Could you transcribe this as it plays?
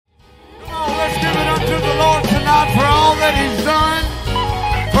that He's done,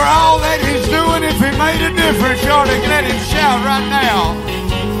 for all that He's doing. If He made a difference, you ought to let Him shout right now.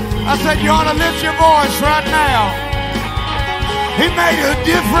 I said you ought to lift your voice right now. He made a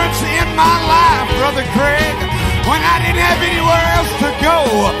difference in my life, Brother Craig. When I didn't have anywhere else to go,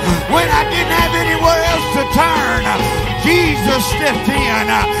 when I didn't have anywhere else to turn, Jesus stepped in.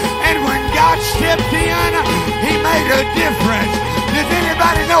 And when God stepped in, He made a difference. Does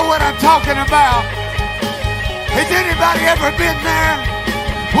anybody know what I'm talking about? Has anybody ever been there?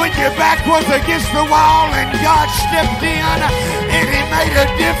 When your back was against the wall and God stepped in and He made a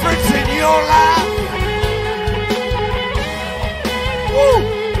difference in your life? Woo!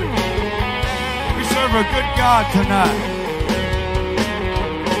 We serve a good God tonight.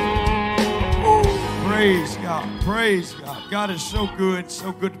 Woo! Praise God. Praise God. God is so good.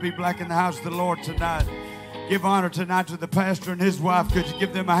 So good to be back in the house of the Lord tonight. Give honor tonight to the pastor and his wife. Could you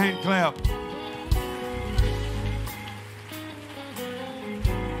give them a hand clap?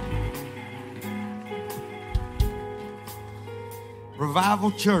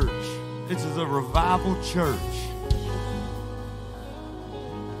 Revival Church. This is a revival church.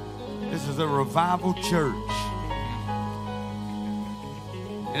 This is a revival church.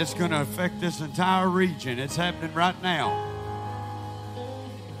 And it's going to affect this entire region. It's happening right now.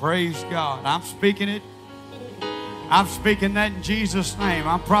 Praise God. I'm speaking it. I'm speaking that in Jesus' name.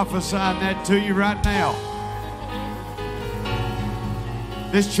 I'm prophesying that to you right now.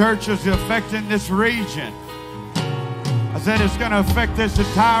 This church is affecting this region. I said it's going to affect this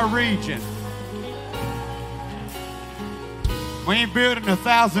entire region. We ain't building a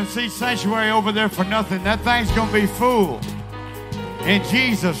 1,000-seat sanctuary over there for nothing. That thing's going to be full. In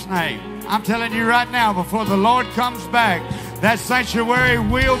Jesus' name. I'm telling you right now, before the Lord comes back, that sanctuary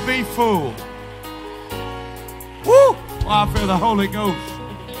will be full. Woo! Oh, I feel the Holy Ghost.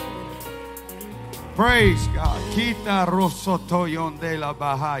 Praise God. Kita rosoto yonde la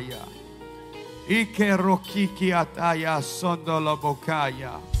bahaya. Ike rokiki ataya sondola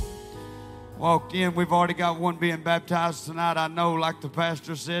bokaya. Walked in. We've already got one being baptized tonight. I know, like the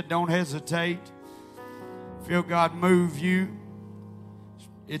pastor said, don't hesitate. Feel God move you.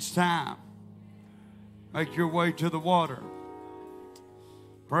 It's time. Make your way to the water.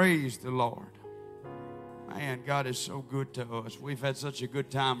 Praise the Lord. Man, God is so good to us. We've had such a good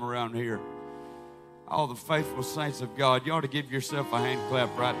time around here. All the faithful saints of God. You ought to give yourself a hand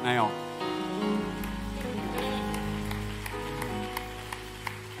clap right now.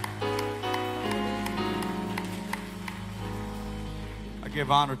 I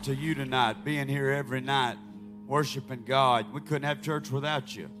give honor to you tonight, being here every night, worshiping God. We couldn't have church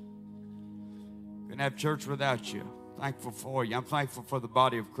without you. Couldn't have church without you. Thankful for you. I'm thankful for the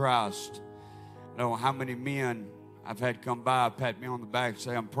body of Christ. I don't know how many men I've had come by, pat me on the back,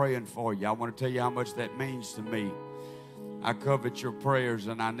 say, I'm praying for you. I want to tell you how much that means to me. I covet your prayers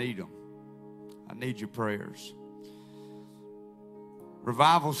and I need them. I need your prayers.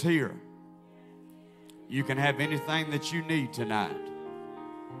 Revival's here. You can have anything that you need tonight.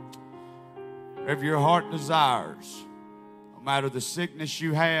 Whatever your heart desires, no matter the sickness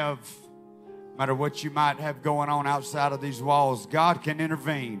you have, no matter what you might have going on outside of these walls, God can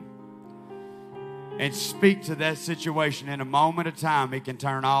intervene and speak to that situation in a moment of time. He can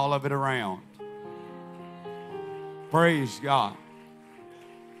turn all of it around. Praise God.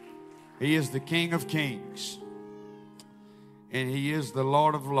 He is the King of Kings. And He is the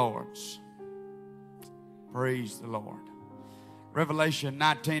Lord of Lords. Praise the Lord. Revelation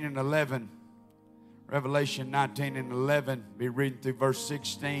 19 and 11. Revelation 19 and 11. Be reading through verse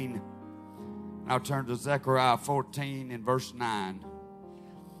 16. I'll turn to Zechariah 14 and verse 9.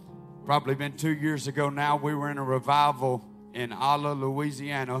 Probably been 2 years ago now, we were in a revival in Alla,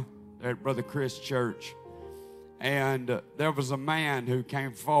 Louisiana, there at Brother Chris Church. And there was a man who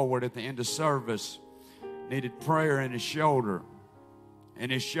came forward at the end of service, needed prayer in his shoulder.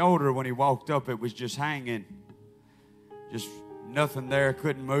 And his shoulder, when he walked up, it was just hanging. Just nothing there,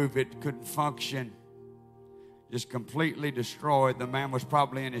 couldn't move it, couldn't function. Just completely destroyed. The man was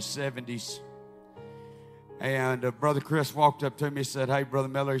probably in his 70s. And Brother Chris walked up to me and said, hey, Brother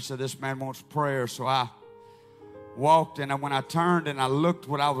Miller, he said, this man wants prayer. So I walked, and when I turned and I looked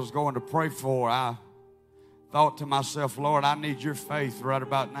what I was going to pray for, I thought to myself, Lord, I need your faith right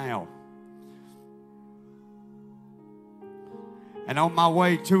about now. And on my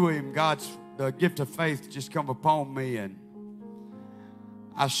way to him, the gift of faith just come upon me, and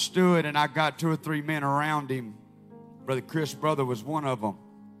I stood and I got 2 or 3 men around him. Brother Chris' brother was one of them.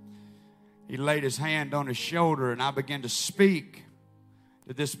 He laid his hand on his shoulder, and I began to speak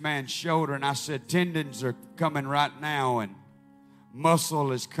to this man's shoulder, and I said, tendons are coming right now, and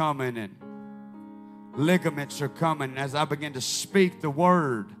muscle is coming, and ligaments are coming. As I begin to speak the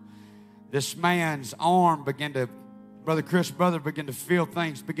word, this man's arm began to, Brother Chris, began to feel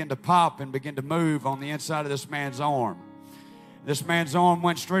things begin to pop and begin to move on the inside of this man's arm. This man's arm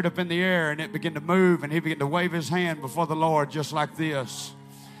went straight up in the air, and it began to move, and he began to wave his hand before the Lord just like this.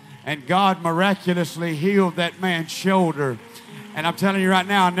 And God miraculously healed that man's shoulder. And I'm telling you right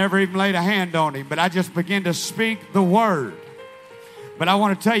now, I never even laid a hand on him, but I just began to speak the word. But I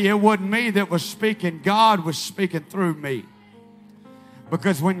want to tell you, it wasn't me that was speaking. God was speaking through me.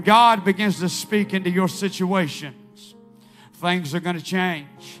 Because when God begins to speak into your situations, things are going to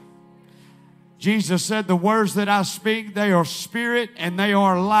change. Jesus said, the words that I speak, they are spirit and they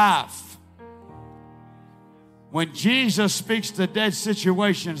are life. When Jesus speaks to dead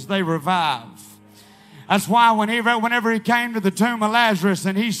situations, they revive. That's why whenever he came to the tomb of Lazarus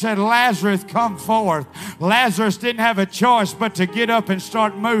and he said, Lazarus, come forth. Lazarus didn't have a choice but to get up and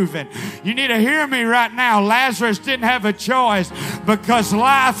start moving. You need to hear me right now. Lazarus didn't have a choice because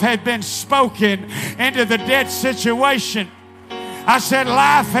life had been spoken into the dead situation. I said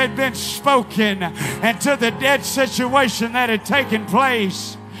life had been spoken into the dead situation that had taken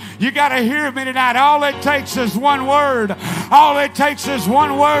place. You got to hear me tonight. All it takes is one word. All it takes is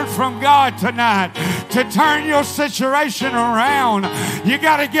one word from God tonight to turn your situation around. You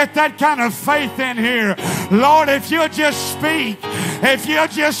got to get that kind of faith in here. Lord, if you'll just speak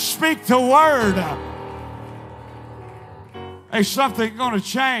the word, there's something going to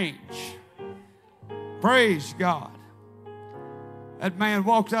change. Praise God. That man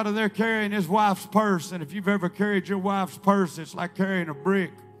walked out of there carrying his wife's purse. And if you've ever carried your wife's purse, it's like carrying a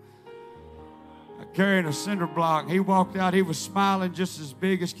brick, like carrying a cinder block. He walked out. He was smiling just as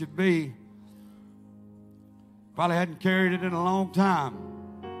big as could be. Probably hadn't carried it in a long time.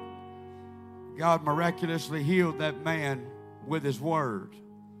 God miraculously healed that man with his word.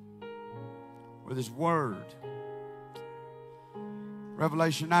 With his word.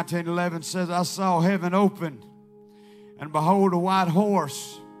 Revelation 19:11 says, I saw heaven open, and behold, a white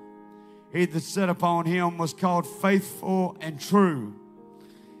horse. He that sat upon him was called Faithful and True.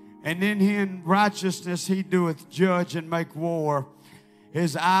 And in him righteousness he doeth judge and make war.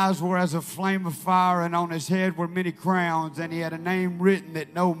 His eyes were as a flame of fire, and on his head were many crowns. And he had a name written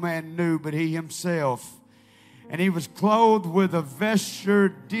that no man knew but he himself. And he was clothed with a vesture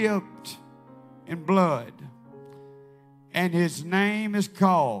dipped in blood. And his name is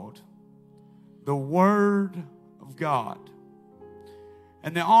called the Word of God.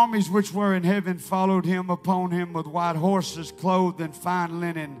 And the armies which were in heaven followed him upon him with white horses, clothed in fine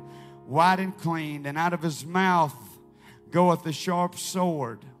linen, white and clean. And out of his mouth goeth a sharp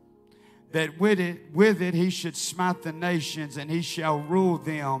sword, that with it he should smite the nations, and he shall rule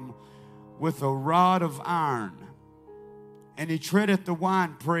them with a rod of iron. And he treadeth the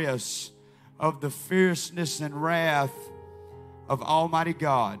winepress of the fierceness and wrath of Almighty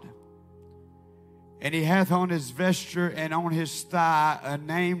God. And he hath on his vesture and on his thigh a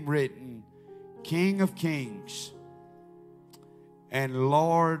name written, King of Kings and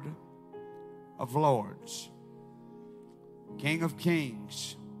Lord of Lords. King of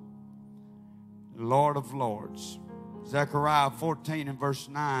Kings, Lord of Lords. Zechariah 14 and verse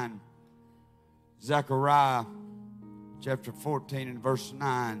 9. Zechariah chapter 14 and verse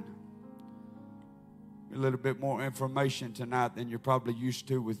 9. A little bit more information tonight than you're probably used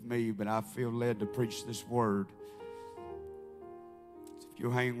to with me, but I feel led to preach this word. So if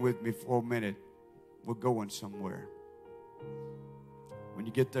you'll hang with me for a minute, we're going somewhere. When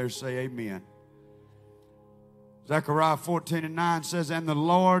you get there, say amen. Zechariah 14 and 9 says, And the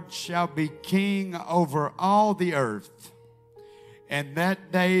Lord shall be king over all the earth, and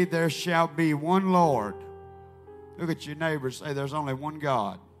that day there shall be one Lord. Look at your neighbor, say there's only one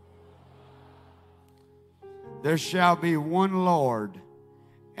God. There shall be one Lord,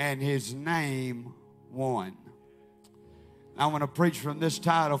 and his name one. I want to preach from this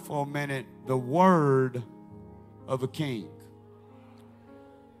title for a minute, the Word of a King.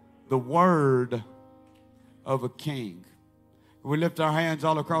 The Word of a King. Could we lift our hands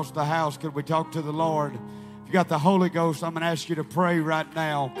all across the house? Could we talk to the Lord? If you got the Holy Ghost, I'm going to ask you to pray right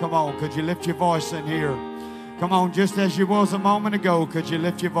now. Come on, could you lift your voice in here? Come on, just as you was a moment ago, could you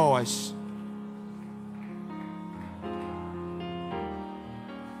lift your voice?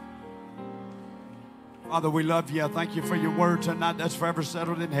 Father, we love you. I thank you for your word tonight that's forever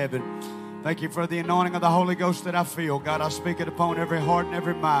settled in heaven. Thank you for the anointing of the Holy Ghost that I feel. God, I speak it upon every heart and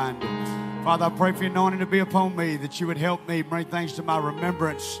every mind. Father, I pray for your anointing to be upon me, that you would help me bring things to my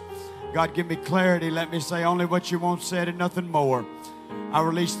remembrance. God, give me clarity. Let me say only what you want said and nothing more. I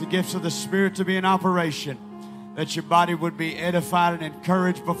release the gifts of the Spirit to be in operation, that your body would be edified and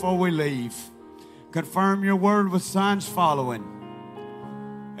encouraged before we leave. Confirm your word with signs following.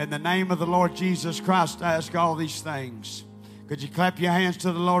 In the name of the Lord Jesus Christ, I ask all these things. Could you clap your hands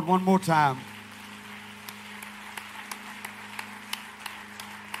to the Lord one more time?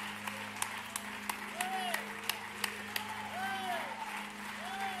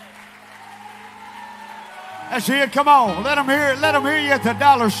 Let's hear it. Come on. Let them hear it. Let them hear you at the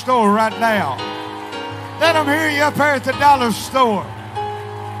dollar store right now. Let them hear you up here at the dollar store.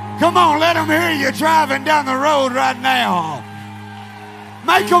 Come on, let them hear you driving down the road right now.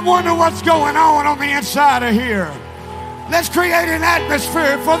 Make them wonder what's going on the inside of here. Let's create an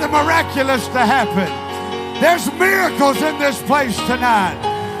atmosphere for the miraculous to happen. There's miracles in this place tonight.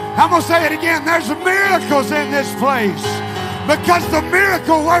 I'm going to say it again. There's miracles in this place because the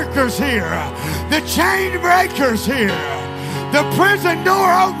miracle workers here, the chain breakers here, the prison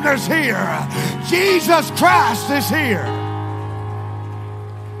door openers here, Jesus Christ is here.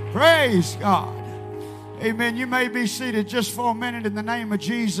 Praise God. Amen. You may be seated just for a minute in the name of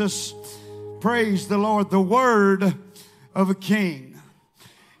Jesus. Praise the Lord. The word of a king.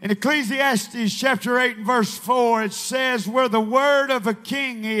 In Ecclesiastes chapter 8 and verse 4, it says, where the word of a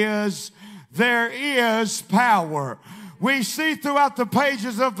king is, there is power. We see throughout the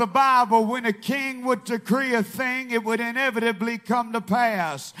pages of the Bible when a king would decree a thing, it would inevitably come to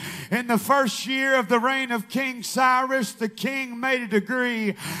pass. In the first year of the reign of King Cyrus, the king made a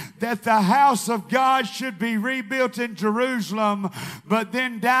decree that the house of God should be rebuilt in Jerusalem, but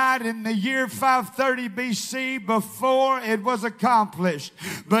then died in the year 530 BC before it was accomplished.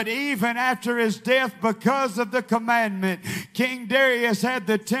 But even after his death, because of the commandment, King Darius had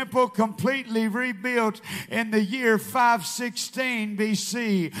the temple completely rebuilt in the year 516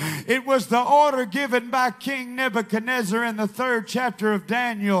 BC. It was the order given by King Nebuchadnezzar in the 3rd chapter of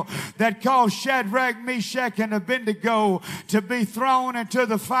Daniel that caused Shadrach, Meshach, and Abednego to be thrown into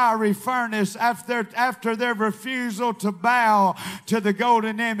the fiery furnace after their refusal to bow to the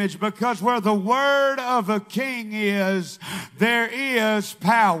golden image. Because where the word of a king is, there is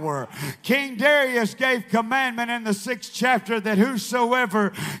power. King Darius gave commandment in the 6th chapter that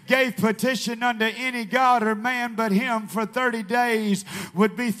whosoever gave petition unto any god or man but him for 30 days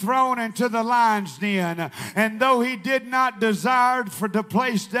would be thrown into the lion's den. And though he did not desire to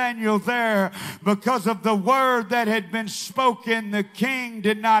place Daniel there because of the word that had been spoken, the king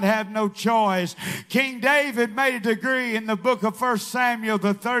did not have no choice. King David made a decree in the book of 1 Samuel,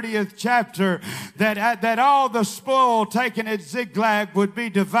 the 30th chapter, that all the spoil taken at Ziklag would be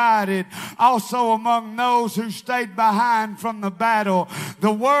divided also among those who stayed behind from the battle.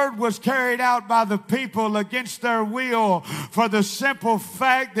 The word was carried out by the people against their will for the simple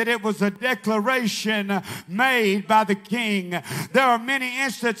fact that it was a declaration made by the king. There are many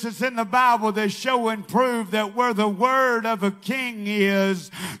instances in the Bible that show and prove that where the word of a king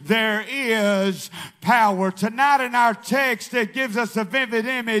is, there is power. Tonight in our text, it gives us a vivid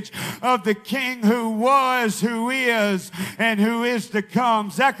image of the king who was, who is, and who is to come.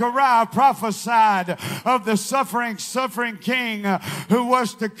 Zechariah prophesied of the suffering king who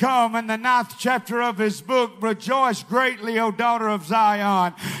was to come in the 9th chapter of his book. Rejoice greatly, O daughter of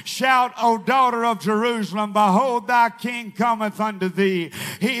Zion. Shout, O daughter of Jerusalem. Behold, thy king cometh unto thee.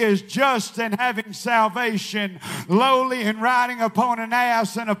 He is just and having salvation, lowly and riding upon an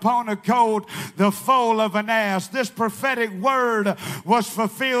ass and upon a colt, the foal of an ass. This prophetic word was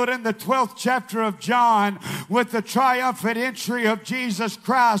fulfilled in the 12th chapter of John with the triumphant entry of Jesus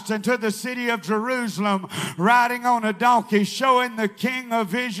Christ into the city of Jerusalem riding on a donkey, showing the king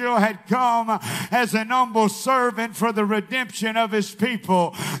of Israel had come as an humble servant for the redemption of his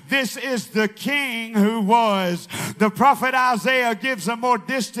people. This is the king who was. The prophet Isaiah gives a more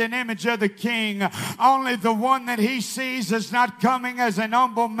distant image of the king. Only the one that he sees is not coming as an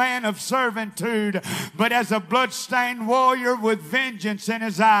humble man of servitude, but as a bloodstained warrior with vengeance in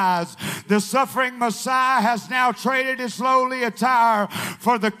his eyes. The suffering Messiah has now traded his lowly attire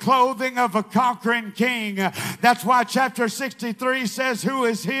for the clothing of a conquering king. That's why chapter 63 says, who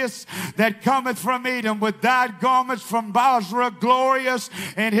is his that cometh from Edom with dyed garments from Basra, glorious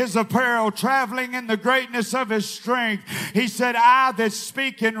in his apparel, traveling in the greatness of his strength. He said, I that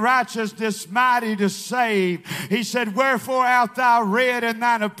speak in righteousness, mighty to save. He said, wherefore art thou red in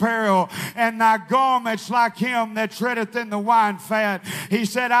thine apparel, and thy garments like him that treadeth in the wine fat? He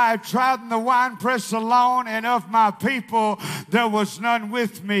said, I have trodden the winepress alone, and of my people there was none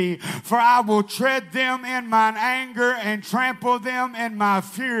with me. For I will tread them in mine anger, and trample them in my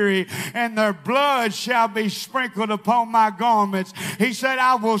fury, and their blood shall be sprinkled upon my garments. He said,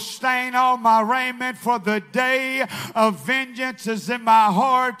 I will stain all my raiment, for the day of vengeance is in my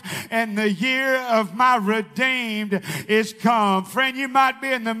heart, and the year of my redeemed is come. Friend, you might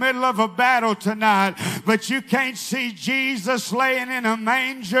be in the middle of a battle tonight. tonight, but you can't see Jesus laying in a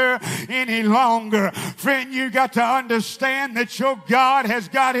manger any longer. Friend, you got to understand that your God has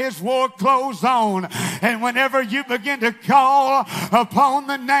got his war clothes on. And whenever you begin to call upon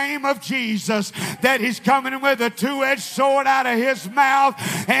the name of Jesus, that he's coming with a two-edged sword out of his mouth,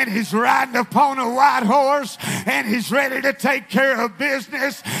 and he's riding upon a white horse, and he's ready to take care of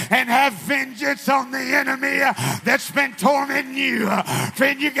business and have vengeance on the enemy that's been tormenting you.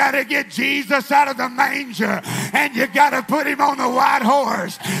 Friend, you got to get Jesus out of the manger, and you got to put him on the white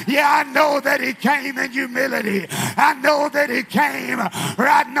horse. Yeah, I know that he came in humility. I know that he came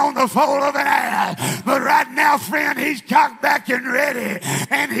riding on the foal of an ass. But right now, friend, he's cocked back and ready,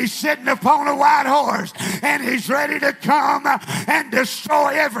 and he's sitting upon a white horse, and he's ready to come and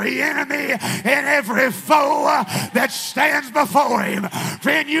destroy every enemy and every foe that stands before him.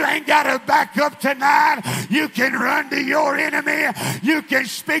 Friend, you ain't got to back up tonight. You can run to your enemy. You can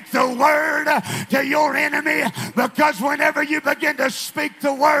speak the word to your enemy, because whenever you begin to speak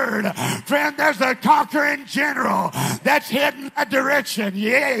the word, friend, there's a conquering general that's heading that direction.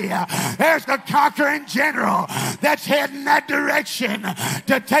 Yeah, there's a conquering general that's heading that direction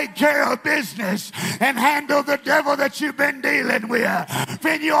to take care of business and handle the devil that you've been dealing with.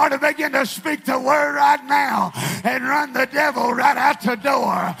 Friend, you ought to begin to speak the word right now and run the devil right out the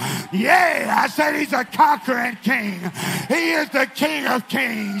door. Yeah, I said he's a conquering king. He is the King of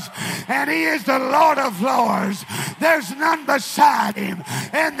Kings, and he is the Lord of Lords. There's none beside him,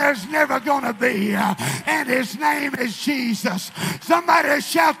 and there's never going to be. And his name is Jesus. Somebody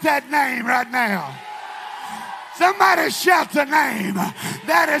shout that name right now. Somebody shout the name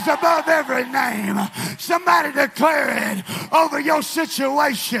that is above every name. Somebody declare it over your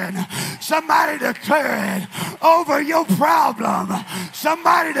situation. Somebody declare it over your problem.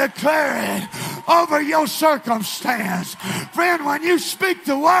 Somebody declare it over your circumstance. Friend, when you speak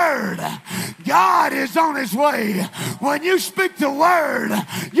the word, God is on his way. When you speak the word,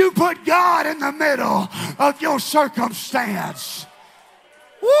 you put God in the middle of your circumstance.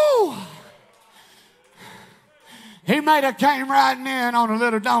 Woo! He might have came riding in on a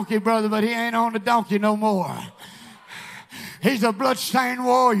little donkey, brother, but he ain't on the donkey no more. He's a bloodstained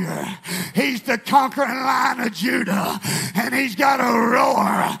warrior. He's the conquering Lion of Judah. And he's got a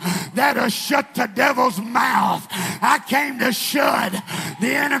roar that'll shut the devil's mouth. I came to shut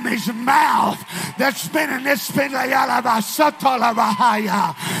the enemy's mouth that's been in this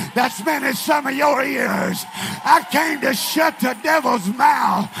that's been in some of your ears. I came to shut the devil's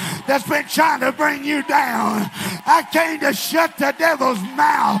mouth that's been trying to bring you down. I came to shut the devil's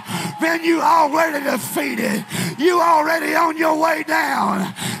mouth. Then you already defeated. You already on your way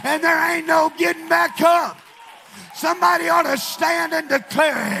down, and there ain't no getting back up. Somebody ought to stand and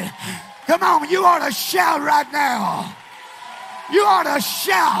declare it. Come on, you ought to shout right now. You ought to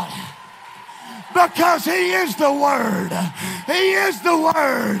shout, because he is the word. He is the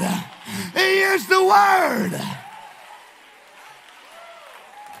word. He is the word.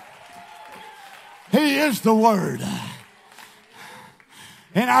 He is the word.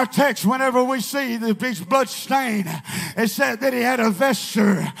 In our text, whenever we see the big blood stain, it said that he had a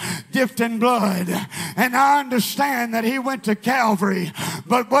vesture dipped in blood. And I understand that he went to Calvary.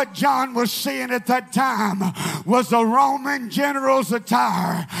 But what John was seeing at that time was a Roman general's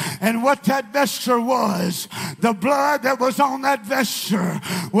attire. And what that vesture was, the blood that was on that vesture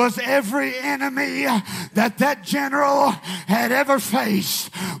was every enemy that general had ever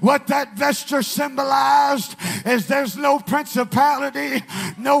faced. What that vesture symbolized is there's no principality,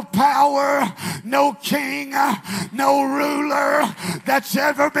 no power, no king, no ruler that's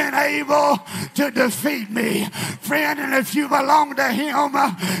ever been able to defeat me. Friend, and if you belong to him,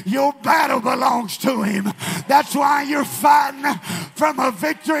 your battle belongs to him. That's why you're fighting from a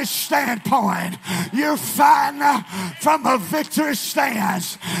victory standpoint. You're fighting from a victory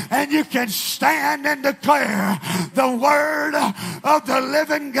stance. And you can stand and declare the word of the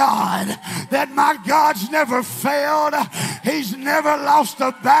living God, that my God's never failed. He's never lost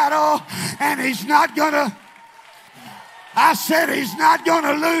a battle, and he's not gonna, I said he's not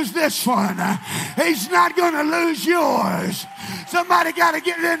gonna lose this one. He's not gonna lose yours. Somebody got to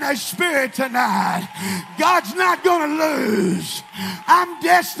get it in their spirit tonight. God's not gonna lose. I'm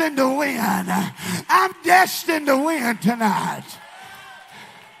destined to win. I'm destined to win tonight.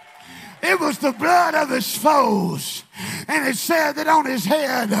 It was the blood of his foes, and it said that on his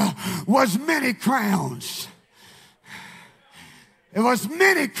head was many crowns. It was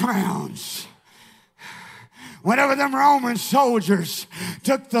many crowns. Whenever them Roman soldiers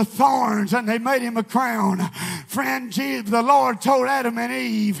took the thorns and they made him a crown, friend, the Lord told Adam and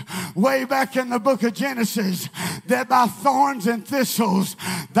Eve way back in the book of Genesis that by thorns and thistles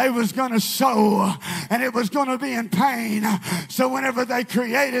they was going to sow, and it was going to be in pain. So whenever they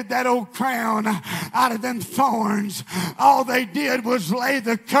created that old crown out of them thorns, all they did was lay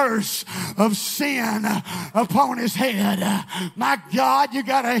the curse of sin upon his head. My God, you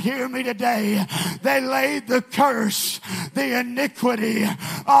got to hear me today. They laid the curse, the iniquity,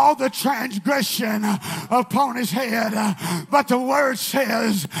 all the transgression upon his head. But the word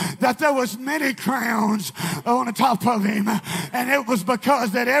says that there was many crowns on the top of him, and it was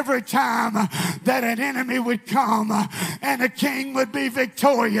because that every time that an enemy would come and a king would be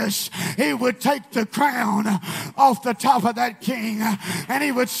victorious, he would take the crown off the top of that king and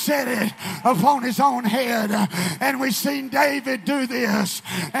he would set it upon his own head. And we've seen David do this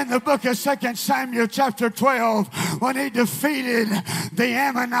in the book of 2 Samuel chapter 12 when he defeated the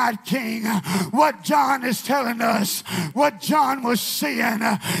Ammonite king. What John is telling us, what John was seeing,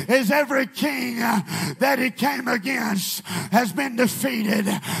 is every king that he came against has been defeated.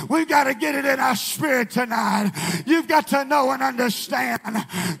 We've got to get it in our spirit tonight. You've got to know and understand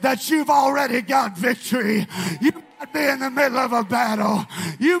that you've already got victory. You might be in the middle of a battle.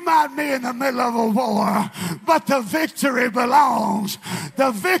 You might be in the middle of a war, but the victory belongs.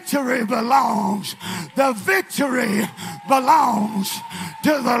 The victory belongs. The victory belongs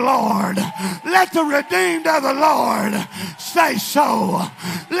to the Lord. Let the redeemed of the Lord say so.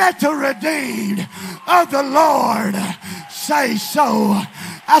 Let the redeemed of the Lord say so.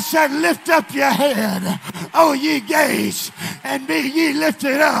 I said, lift up your head, O ye gates, and be ye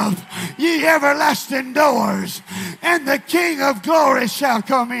lifted up, ye everlasting doors, and the King of glory shall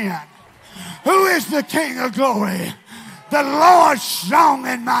come in. Who is the King of glory? The Lord strong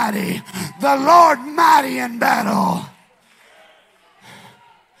and mighty, the Lord mighty in battle.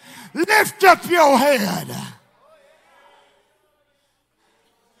 Lift up your head.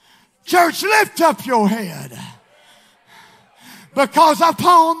 Church, lift up your head. Because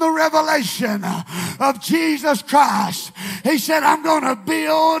upon the revelation of Jesus Christ, he said, I'm going to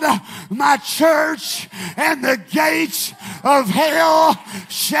build my church, and the gates of hell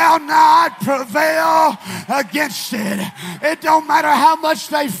shall not prevail against it. It don't matter how much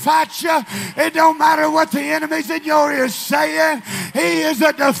they fight you. It don't matter what the enemies in your ear saying. He is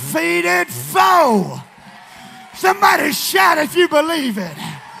a defeated foe. Somebody shout if you believe it.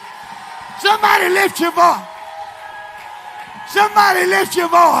 Somebody lift your voice. Somebody lift your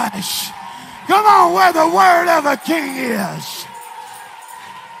voice. Come on, where the word of a king is.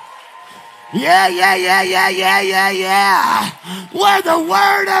 Yeah. Where the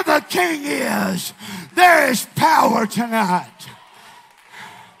word of a king is, there is power tonight.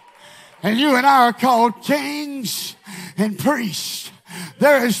 And you and I are called kings and priests.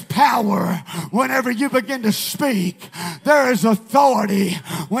 There is power whenever you begin to speak. There is authority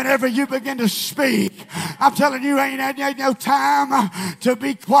whenever you begin to speak. I'm telling you, ain't no time to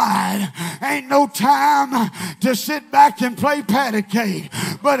be quiet. Ain't no time to sit back and play patty cake.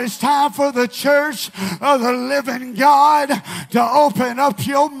 But it's time for the church of the living God to open up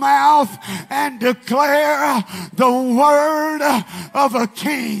your mouth and declare the word of a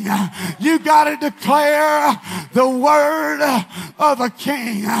king. You got to declare the word of a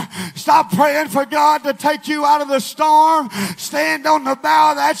king. Stop praying for God to take you out of the storm. Stand on the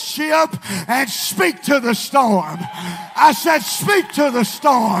bow of that ship and speak to the storm. I said, speak to the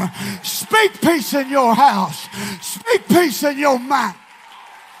storm. Speak peace in your house. Speak peace in your mind.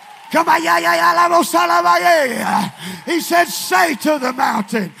 Come on, he said, say to the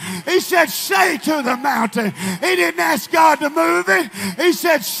mountain. He said, say to the mountain. He didn't ask God to move it. He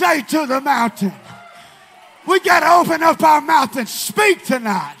said, say to the mountain. We got to open up our mouth and speak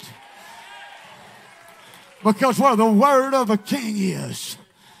tonight. Because where the word of a king is,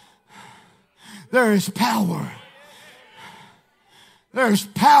 there is power. There's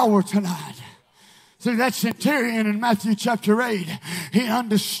power tonight. See, that centurion in Matthew chapter 8, he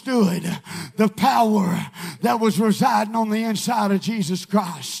understood the power that was residing on the inside of Jesus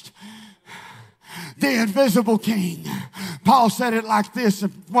Christ. The invisible king. Paul said it like this in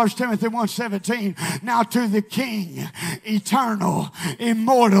 1 Timothy 1:17. Now to the King, eternal,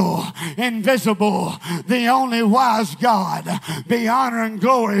 immortal, invisible, the only wise God, be honor and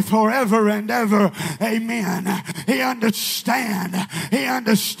glory forever and ever. Amen. He understood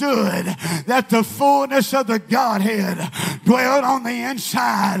that the fullness of the Godhead dwelled on the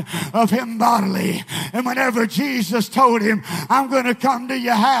inside of him bodily. And whenever Jesus told him, I'm going to come to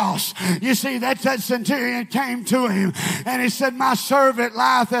your house, you see, that centurion came to him and he said, my servant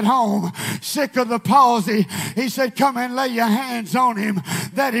lieth at home, sick of the palsy. He said, come and lay your hands on him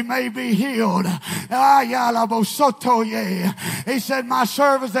that he may be healed. He said, my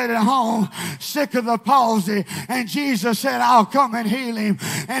servants that at home sick of the palsy. And Jesus said, I'll come and heal him.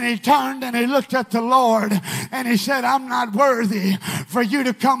 And he turned and he looked at the Lord and he said, I'm not worthy for you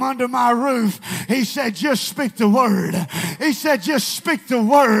to come under my roof. He said, just speak the word. He said, just speak the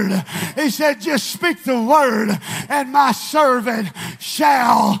word. He said, just speak the word and my servant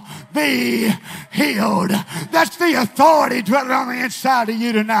shall be healed. That's the authority dwelling on the inside of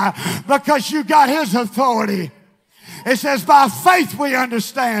you tonight, because you got his authority. It says, by faith we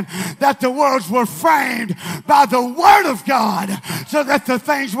understand that the worlds were framed by the word of God, so that the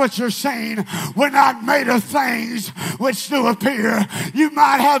things which are seen were not made of things which do appear. You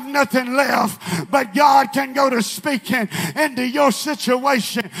might have nothing left, but God can go to speaking into your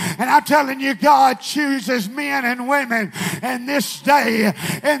situation. And I'm telling you, God chooses men and women in this day,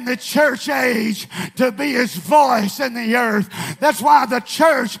 in the church age, to be his voice in the earth. That's why the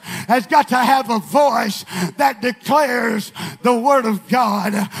church has got to have a voice that declares the word of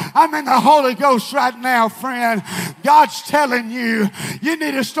God. I'm in the Holy Ghost right now, friend. God's telling you, you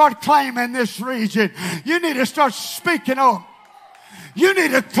need to start claiming this region. You need to start speaking up. You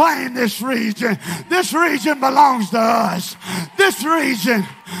need to claim this region. This region belongs to us. This region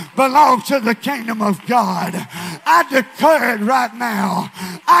belongs to the kingdom of God. I declare it right now.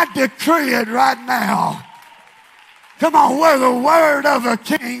 I decree it right now. Come on, where the word of a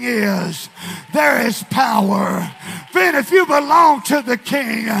king is, there is power. Friend, if you belong to the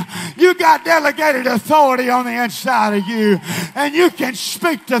king, you got delegated authority on the inside of you, and you can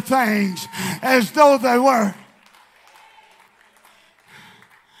speak to things as though they were.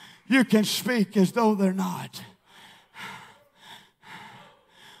 You can speak as though they're not.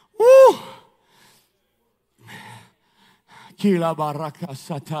 Woo! Kila baraka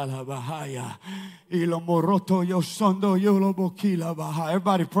satala bahaya. Ilo moroto yo sondo yo lobo kila bahaya.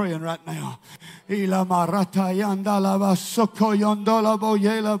 Everybody praying right now. Ila marata yandala basoko yondola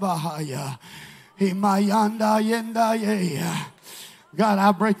boyela bahaya. Imayanda yenda yeah. God,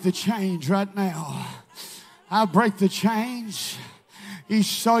 I break the chains right now. I break the chains.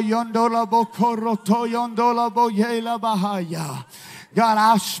 Iso yondola bokoroto yondola boyela bahaya. God,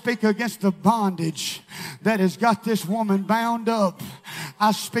 I speak against the bondage that has got this woman bound up.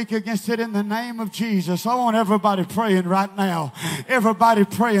 I speak against it in the name of Jesus. I want everybody praying right now. Everybody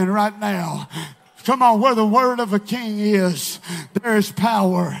praying right now. Come on, where the word of a king is, there is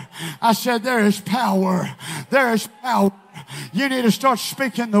power. I said there is power. There is power. You need to start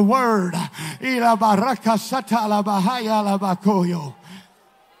speaking the word. Ila baraka satala bahaya la bakoyo.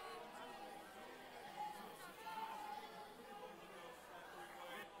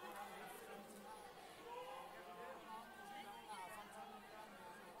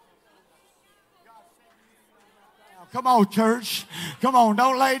 Come on, church. Come on,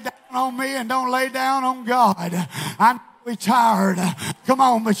 don't lay down on me and don't lay down on God. I know we're tired. Come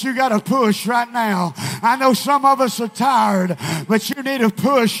on, but you got to push right now. I know some of us are tired, but you need to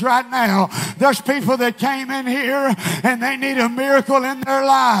push right now. There's people that came in here and they need a miracle in their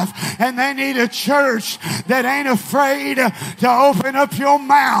life, and they need a church that ain't afraid to open up your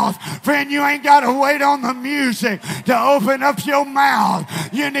mouth. Friend, you ain't got to wait on the music to open up your mouth.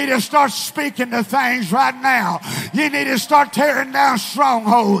 You need to start speaking to things right now. You need to start tearing down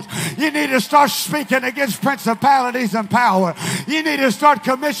strongholds. You need to start speaking against principalities and power. You need to start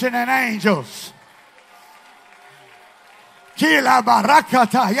commissioning angels. Come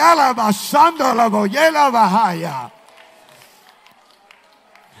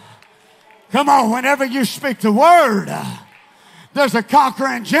on, whenever you speak the word, there's a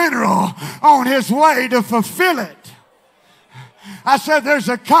conquering general on his way to fulfill it. I said there's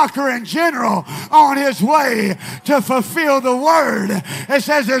a conquering general on his way to fulfill the word. It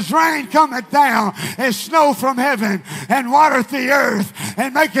says as rain cometh down, as snow from heaven, and watereth the earth,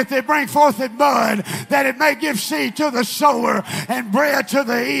 and maketh it bring forth it bud, that it may give seed to the sower and bread to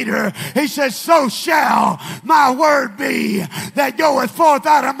the eater. He says, so shall my word be that goeth forth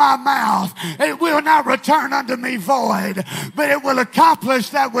out of my mouth. It will not return unto me void, but it will accomplish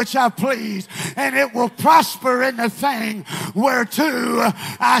that which I please, and it will prosper in the thing whereto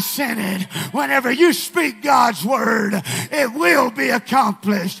I sent it. Whenever you speak God's word, it will be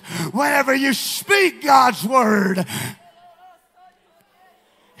accomplished. Whenever you speak God's word,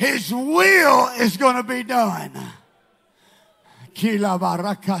 his will is going to be done. Kila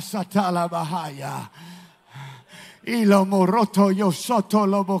baraka satala bahaya. Come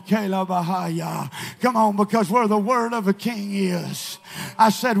on, because where the word of a king is, I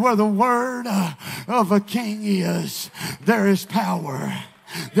said where the word of a king is, there is power.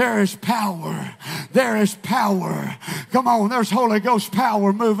 There is power. There is power. Come on, there's Holy Ghost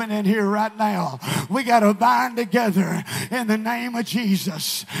power moving in here right now. We got to bind together in the name of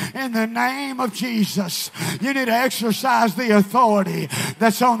Jesus. In the name of Jesus. You need to exercise the authority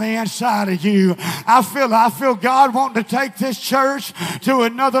that's on the inside of you. I feel God wanting to take this church to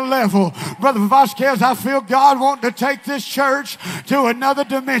another level. Brother Vasquez, I feel God wanting to take this church to another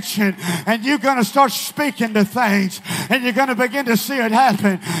dimension. And you're going to start speaking to things. And you're going to begin to see it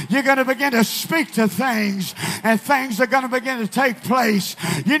happen. You're going to begin to speak to things, and things are going to begin to take place.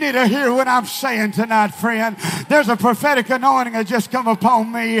 You need to hear what I'm saying tonight, friend. There's a prophetic anointing that just come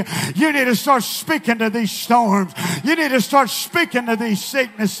upon me. You need to start speaking to these storms. You need to start speaking to these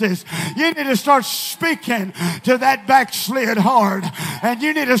sicknesses. You need to start speaking to that backslid heart, and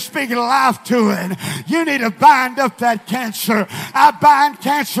you need to speak life to it. You need to bind up that cancer. I bind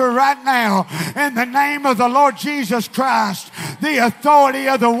cancer right now in the name of the Lord Jesus Christ. The authority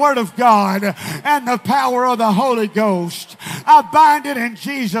of the Word of God and the power of the Holy Ghost. I bind it in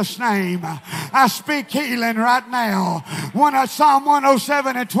Jesus' name. I speak healing right now. Psalm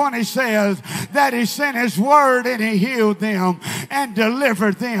 107:20 says that He sent His Word and He healed them and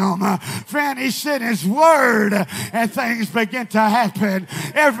delivered them. Friend, He sent His Word and things begin to happen.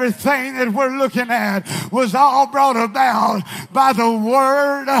 Everything that we're looking at was all brought about by the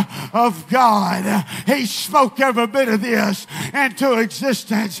Word of God. He spoke every bit of this into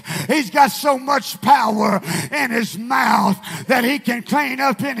existence. He's got so much power in His mouth that He can clean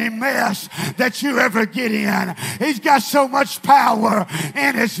up any mess that you ever get in. He's got so much power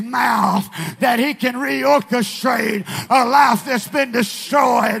in His mouth that He can reorchestrate a life that's been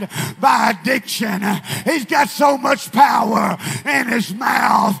destroyed by addiction. He's got so much power in His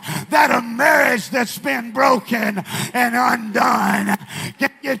mouth that a marriage that's been broken and undone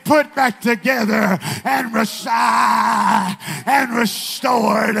can get put back together and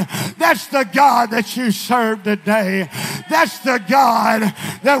restored. That's the God that you serve today. That's the God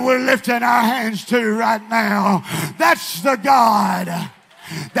that we're lifting our hands to right now. That's the God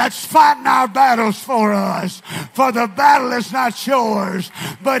that's fighting our battles for us. For the battle is not yours,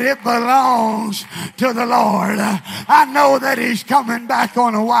 but it belongs to the Lord. I know that He's coming back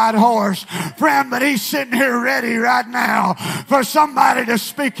on a white horse, friend, but He's sitting here ready right now for somebody to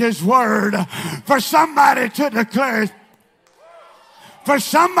speak His word, for somebody to declare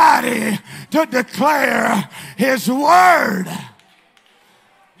His word.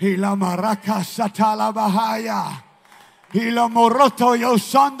 Hila maraka satala bahaya. Hila moroto yo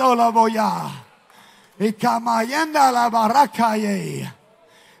sondo la boya. Ikamayenda la barakaye.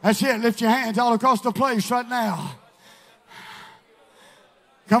 That's it. Lift your hands all across the place right now.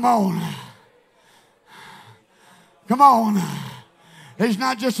 Come on. Come on. He's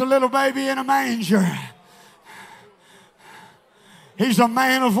not just a little baby in a manger. He's a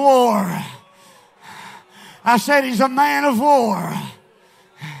man of war. I said He's a man of war.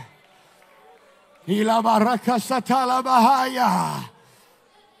 Ila baraka satala bahaya.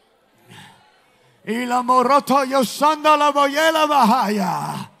 Ila moroto yosanda la boyela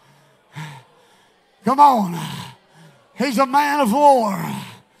bahaya. Come on. He's a man of war.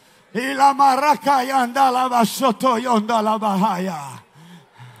 Ila maraka yandala basoto yondala bahaya.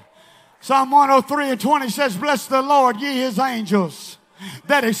 Psalm 103:20 says, bless the Lord, ye His angels,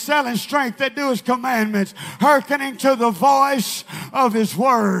 that excel in strength, that do His commandments, hearkening to the voice of His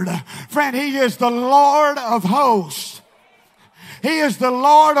word. Friend, He is the Lord of hosts. He is the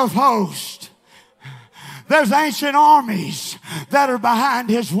Lord of hosts. There's ancient armies that are behind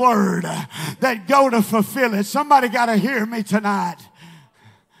His word that go to fulfill it. Somebody got to hear me tonight.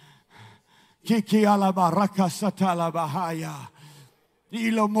 Kiki ala baraka satala bahaya.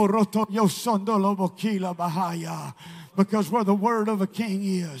 Ilo moroto yosondolo bokila bahaya. Because where the word of a king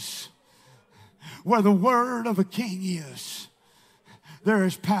is, where the word of a king is, there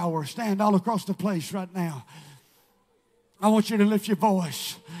is power. Stand all across the place right now. I want you to lift your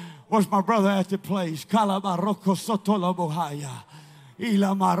voice. Where's my brother at the place? Kalabaroko soto la bohaya.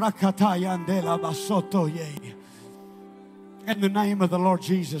 Ila marakataya andela basoto ye. In the name of the Lord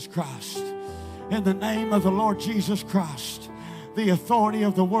Jesus Christ. In the name of the Lord Jesus Christ. The authority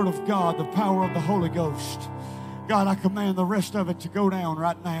of the Word of God, the power of the Holy Ghost. God, I command the rest of it to go down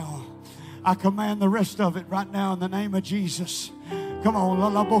right now. I command the rest of it right now in the name of Jesus. Come on.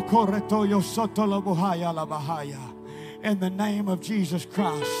 In the name of Jesus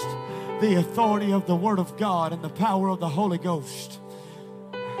Christ, the authority of the Word of God and the power of the Holy Ghost.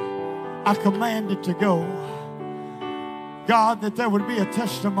 I command it to go. God, that there would be a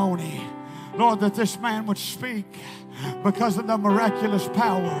testimony. Lord, that this man would speak because of the miraculous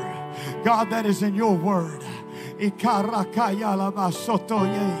power, God, that is in your word. Ikarakayala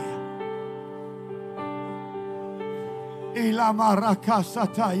basotoye.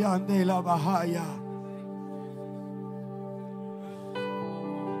 Ilamarakasatayande la bahaya.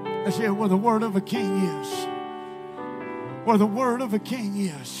 That's it, where the word of a king is. Where the word of a king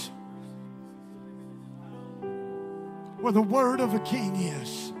is. Where the word of a king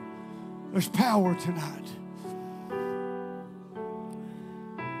is. There's power tonight.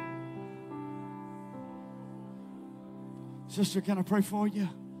 Sister, can I pray for you?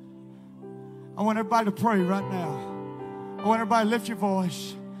 I want everybody to pray right now. I want everybody to lift your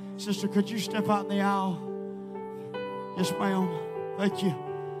voice. Sister, could you step out in the aisle? Yes, ma'am. Thank you.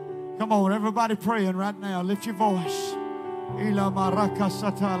 Come on, everybody praying right now. Lift your voice. Ila maraka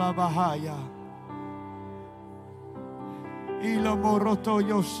satala bahaya. Ila moroto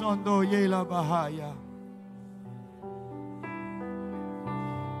yosondo yela bahaya.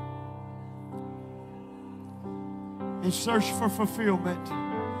 And search for fulfillment.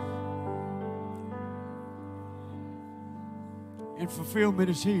 And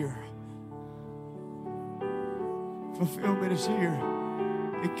fulfillment is here. Fulfillment is here.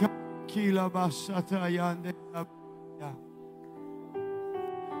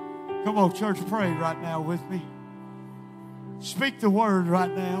 Come on, church, pray right now with me. Speak the word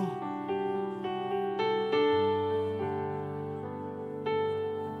right now.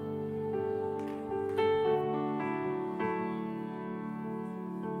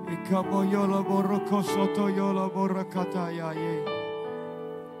 Yola boroko soto yola borakata yaye.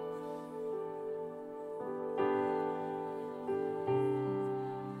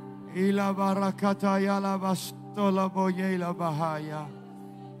 Ila barakata yala bastola boyela bahaya.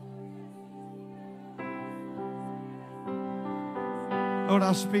 Lord,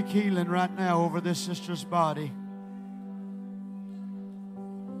 I speak healing right now over this sister's body.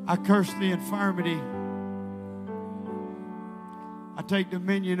 I curse the infirmity. I take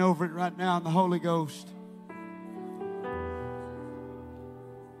dominion over it right now in the Holy Ghost.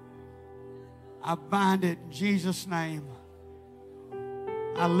 I bind it in Jesus' name.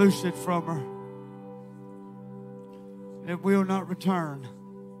 I loose it from her. It will not return.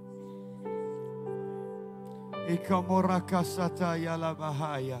 Ikamorakasata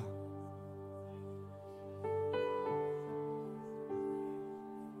yalabahaya.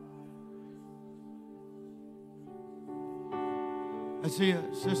 That's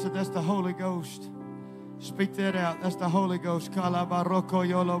it, sister. That's the Holy Ghost. Speak that out. That's the Holy Ghost. Kalabaroko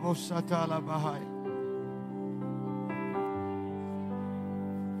yolobosata labahaya.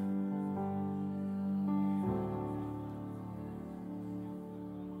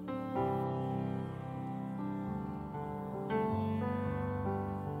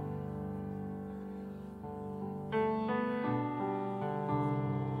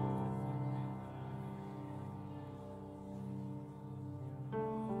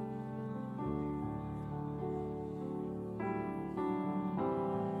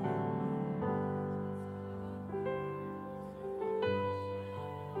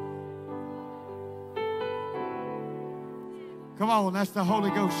 Come on, that's the Holy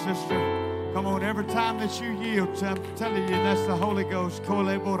Ghost, sister. Come on, every time that you yield, I'm telling you, that's the Holy Ghost.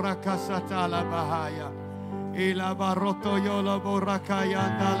 Kole borakasata la bahaya. Ila baroto yola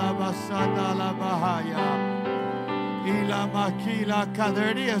borakayanda la basanda la bahaya. Ila makila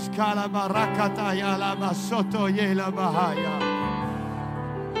kaderias kala barakata ya la basoto yela bahaya.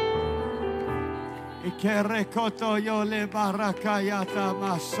 Ikere koto yole barakayata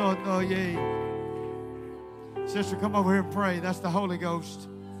masoto ye. Sister, come over here and pray. That's the Holy Ghost.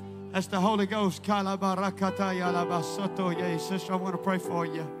 That's the Holy Ghost. Sister, I want to pray for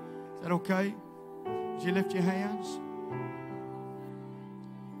you. Is that okay? Would you lift your hands?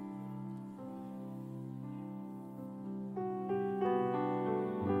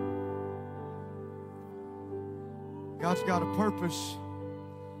 God's got a purpose.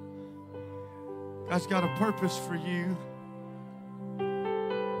 God's got a purpose for you.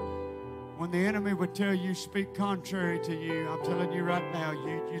 When the enemy would tell you, speak contrary to you, I'm telling you right now,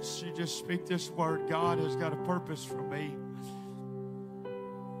 you just speak this word. God has got a purpose for me.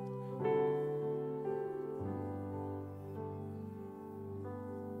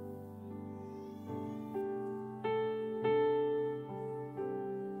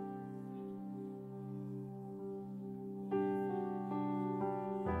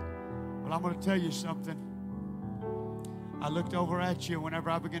 Well, I'm going to tell you something. I looked over at you. Whenever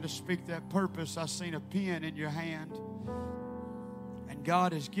I began to speak that purpose, I seen a pen in your hand. And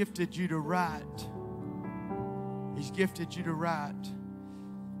God has gifted you to write. He's gifted you to write.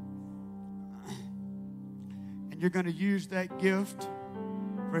 And you're going to use that gift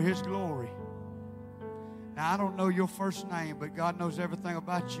for His glory. Now, I don't know your first name, but God knows everything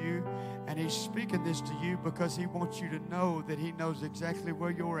about you, and He's speaking this to you because He wants you to know that He knows exactly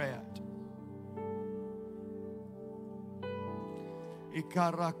where you're at.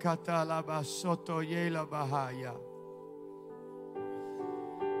 Ikarakata laba soto yela bahaya.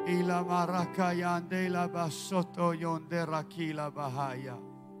 Ila maraka yandela basoto yondera kila bahaya.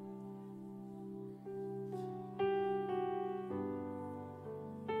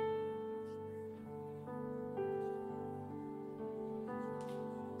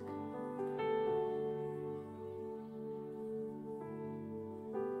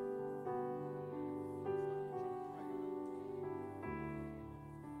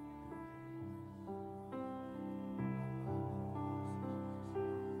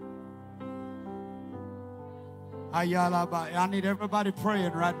 I need everybody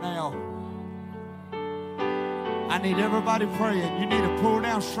praying right now. I need everybody praying. You need to pull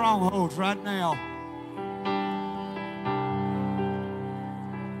down strongholds right now.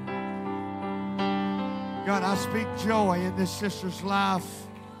 God, I speak joy in this sister's life.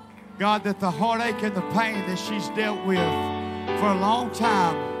 God, that the heartache and the pain that she's dealt with for a long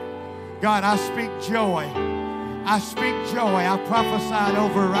time, God, I speak joy. I speak joy. I prophesy it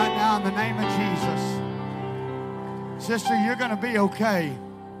over right now in the name of Jesus. Sister, you're going to be okay.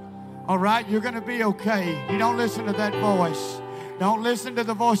 All right? You're going to be okay. You don't listen to that voice. Don't listen to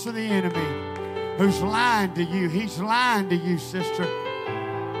the voice of the enemy who's lying to you. He's lying to you, sister.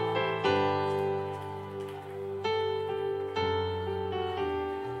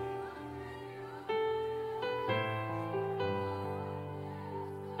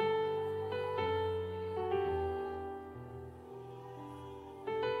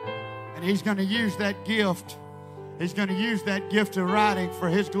 And He's going to use that gift. He's going to use that gift of writing for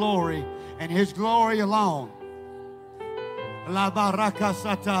His glory and His glory alone.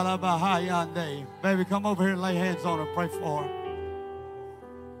 Baby, come over here and lay hands on her. Pray for her.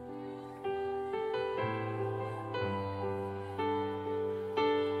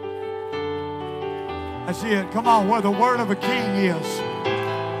 That's it. Come on, where the word of a king is.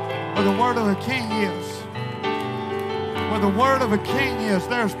 Where the word of a king is. Where the word of a king is,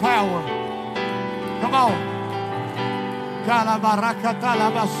 there's power. Come on.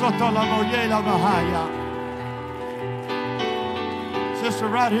 Sister,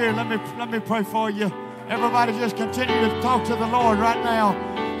 right here, let me pray for you. Everybody just continue to talk to the Lord right now.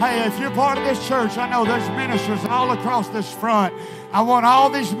 Hey, if you're part of this church, I know there's ministers all across this front. I want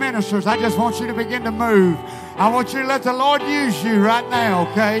all these ministers. I just want you to begin to move. I want you to let the Lord use you right now,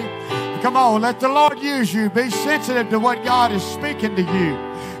 okay? Come on, let the Lord use you. Be sensitive to what God is speaking to you.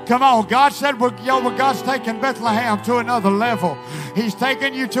 Come on, God said, God's taking Bethlehem to another level. He's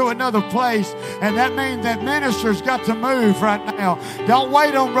taking you to another place, and that means that ministers got to move right now. Don't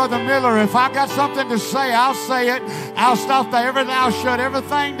wait on Brother Miller. If I got something to say, I'll say it. I'll stop there. I'll shut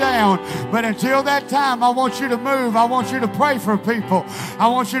everything down. But until that time, I want you to move. I want you to pray for people. I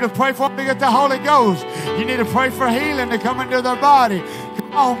want you to pray for them to get the Holy Ghost. You need to pray for healing to come into their body.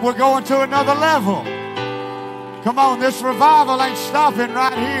 Come on, we're going to another level. Come on, this revival ain't stopping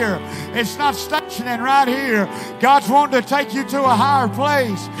right here. It's not stationing right here. God's wanting to take you to a higher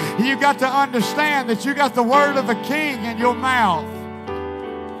place. You got to understand that you got the word of a king in your mouth.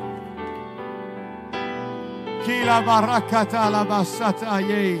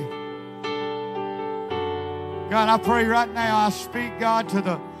 God, I pray right now, I speak, God, to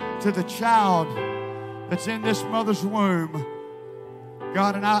the child that's in this mother's womb.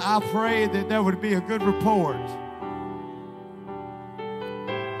 God, and I pray that there would be a good report.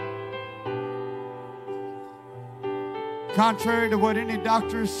 Contrary to what any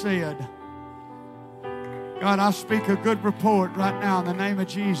doctor has said, God, I speak a good report right now in the name of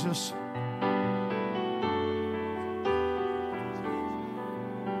Jesus.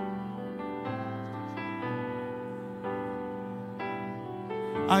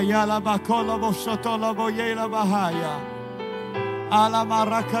 Ayala bakola bosotola boyela bahaya. Ala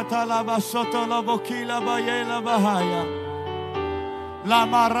marakata la basoto la bokila bayela bahaya. La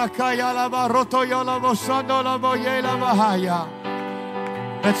marakaya la baroto yo la bosondo la boyela bahaya.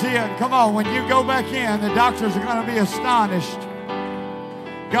 That's it. Come on, when you go back in, the doctors are going to be astonished.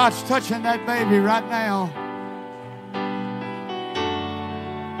 God's touching that baby right now.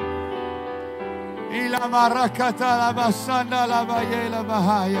 Ila marakata la basanda la bayela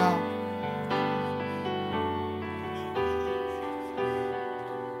bahaya.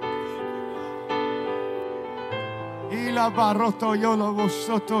 Brother,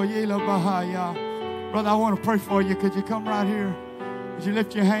 I want to pray for you. Could you come right here? Could you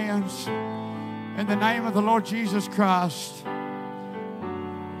lift your hands? In the name of the Lord Jesus Christ.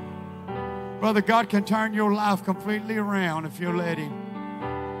 Brother, God can turn your life completely around if you'll let Him.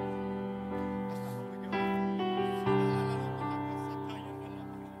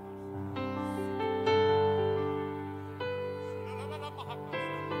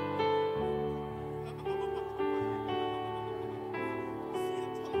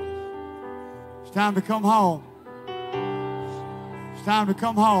 It's time to come home. It's time to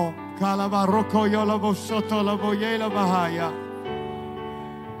come home. Kalabaroko yolabo soto labo yela bahaya.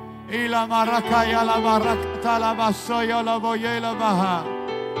 Ila maraka yala barakata la basoyo labo yela baha.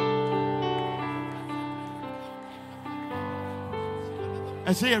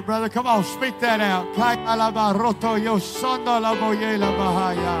 That's it, brother. Come on, speak that out. Kala baroto yo sondo labo yela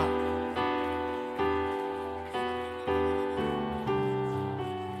bahaya.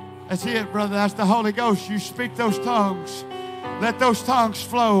 That's it, brother. That's the Holy Ghost. You speak those tongues. Let those tongues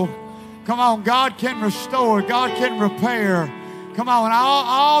flow. Come on. God can restore. God can repair. Come on.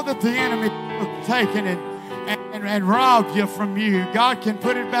 All that the enemy has taken and robbed you from you, God can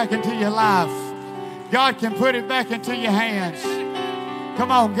put it back into your life. God can put it back into your hands. Come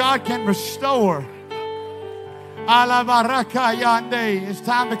on. God can restore. It's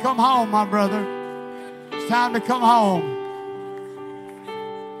time to come home, my brother. It's time to come home.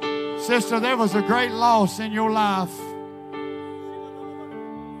 Sister, there was a great loss in your life.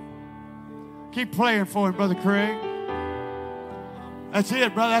 Keep praying for him, Brother Craig. That's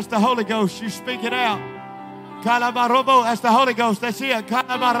it, brother. That's the Holy Ghost. You speak it out. Kalabarobo, that's the Holy Ghost. That's it.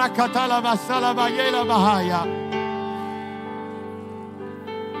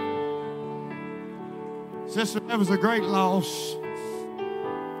 Sister, there was a great loss.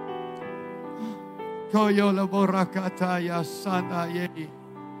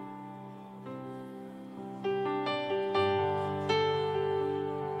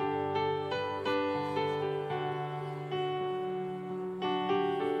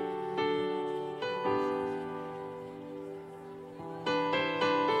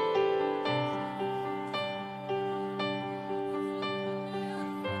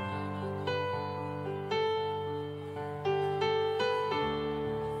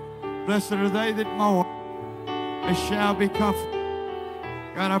 Blessed are they that mourn, they shall be comforted.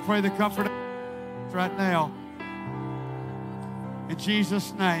 God, I pray the comfort right now. In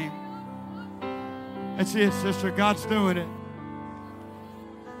Jesus' name. That's it, sister. God's doing it.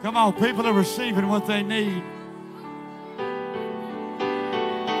 Come on, people are receiving what they need.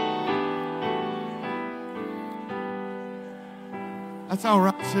 That's all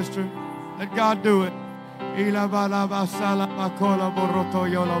right, sister. Let God do it.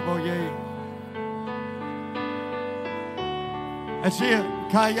 That's it.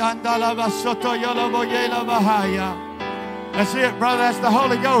 That's it, brother. That's the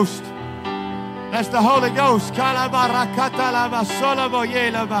Holy Ghost. That's the Holy Ghost.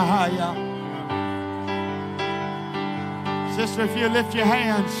 Sister, if you lift your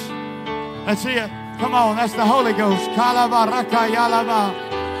hands, that's it. Come on, that's the Holy Ghost.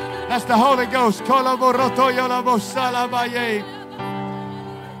 That's the Holy Ghost.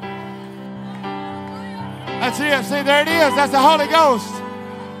 That's it. See, there it is. That's the Holy Ghost.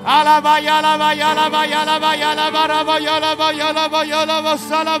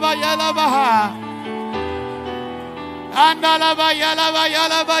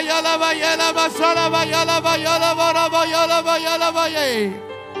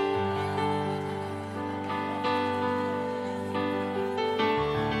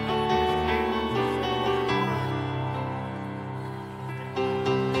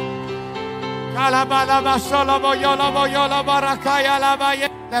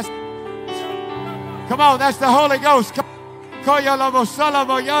 Come on, that's the Holy Ghost.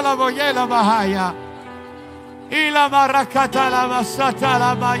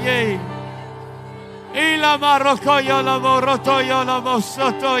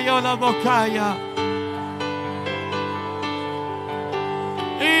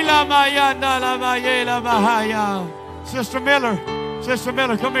 Sister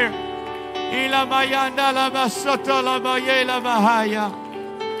Miller, come here.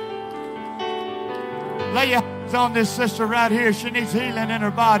 Lay your hands on this sister right here. She needs healing in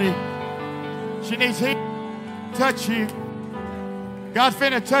her body. She needs healing. Touch you. God's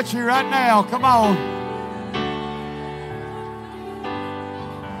finna touch you right now. Come on.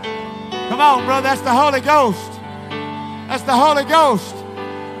 Come on, brother. That's the Holy Ghost. That's the Holy Ghost.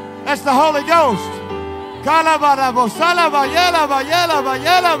 That's the Holy Ghost.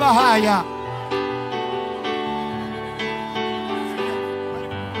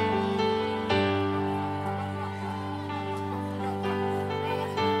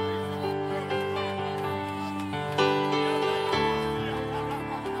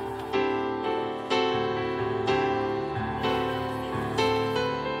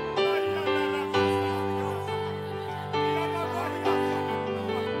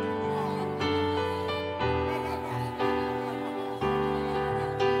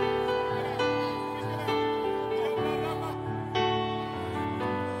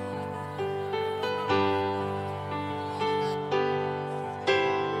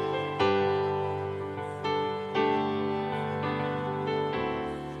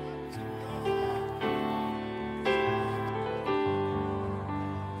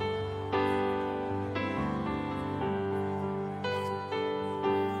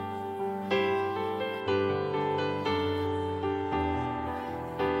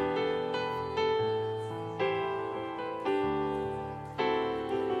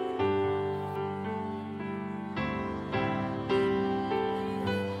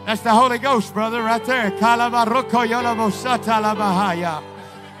 That's the Holy Ghost, brother, right there. Kalabaroko yolabosata labahaya.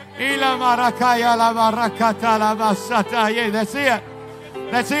 Ilamarakaya labarakata labasata. Yeah, that's it.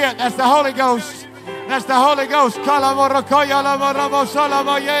 That's it. That's the Holy Ghost. That's the Holy Ghost. Kalabaroko yolabosala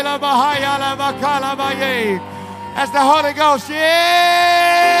bayela bahaya labakala baye. That's the Holy Ghost. Yay!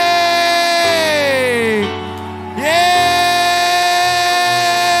 Yay!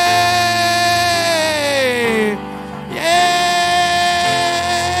 Yay!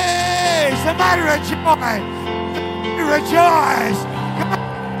 Somebody rejoice. Rejoice.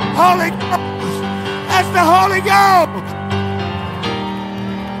 Holy Ghost. That's the Holy Ghost.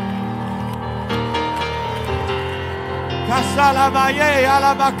 Kasalabaye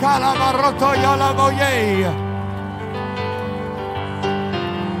alabakala maroto yolaboye.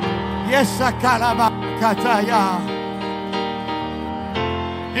 Yes, Kalabakataya.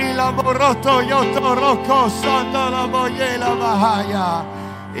 Ilamoroto yotoroko sandala boyela bahaya.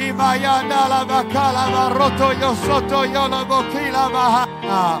 Imayana la bakala maroto yosoto yola bokila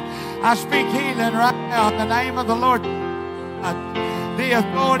bahaya. I speak healing right now in the name of the Lord. The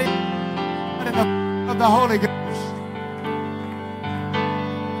authority of the Holy Ghost.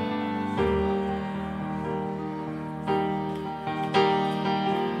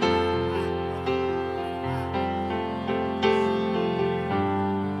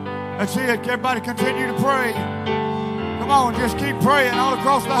 That's it. Everybody continue to pray. Come on, just keep praying all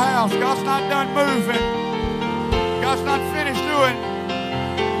across the house. God's not done moving. God's not finished doing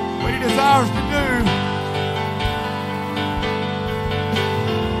what He desires to do.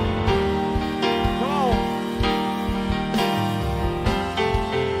 Come on.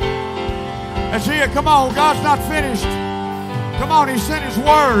 That's it. Come on. God's not finished. Come on. He sent His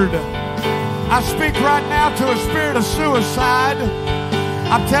word. I speak right now to a spirit of suicide.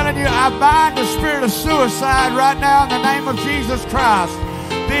 I'm telling you, I bind the spirit of suicide right now in the name of Jesus Christ.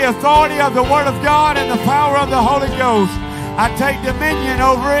 The authority of the Word of God and the power of the Holy Ghost. I take dominion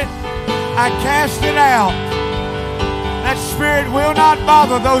over it. I cast it out. That spirit will not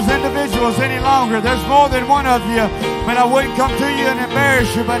bother those individuals any longer. There's more than one of you, but I wouldn't come to you and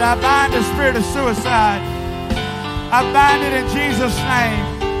embarrass you, but I bind the spirit of suicide. I bind it in Jesus' name.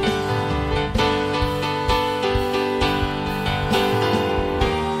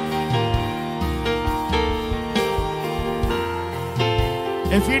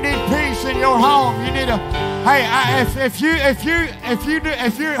 If you need peace in your home, you need a. Hey, if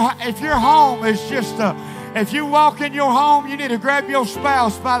your home is just a. If you walk in your home, you need to grab your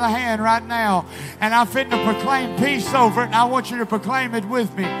spouse by the hand right now, and I'm fitting to proclaim peace over it. And I want you to proclaim it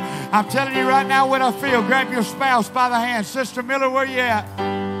with me. I'm telling you right now what I feel. Grab your spouse by the hand, Sister Miller. Where you at?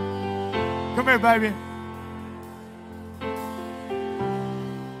 Come here, baby.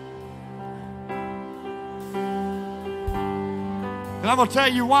 And I'm going to tell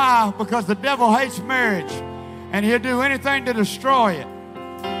you why. Because the devil hates marriage. And he'll do anything to destroy it.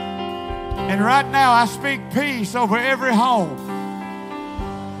 And right now I speak peace over every home.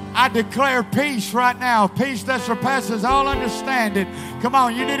 I declare peace right now. Peace that surpasses all understanding. Come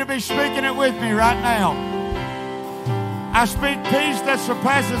on, you need to be speaking it with me right now. I speak peace that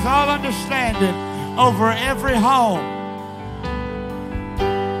surpasses all understanding over every home.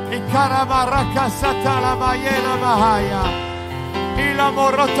 Ila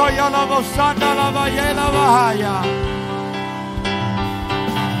moroto yola bosanda la bayela bahaya.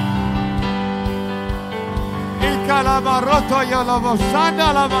 Ikala maroto yola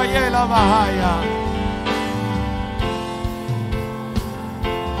bosanda la bayela bahaya.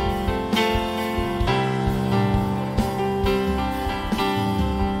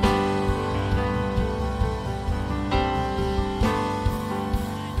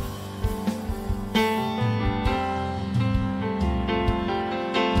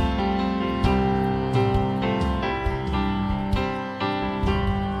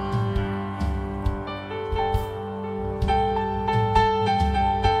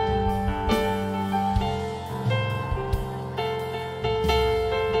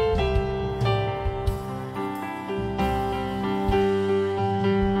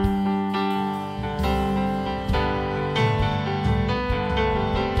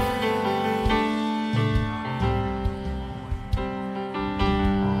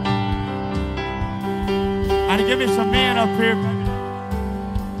 Give me some men up here.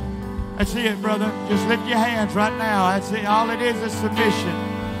 That's it, brother. Just lift your hands right now. That's it. All it is submission.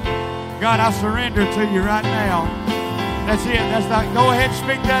 God, I surrender to you right now. That's it. That's not. Go ahead and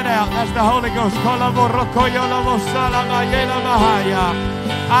speak that out. That's the Holy Ghost.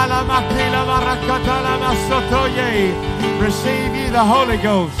 Receive ye the Holy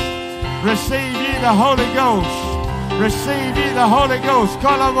Ghost. Receive ye the Holy Ghost. Receive ye the Holy Ghost.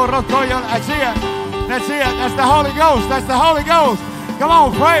 That's it. That's it. That's the Holy Ghost. That's the Holy Ghost. Come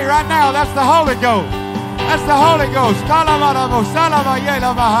on, pray right now. That's the Holy Ghost. That's the Holy Ghost.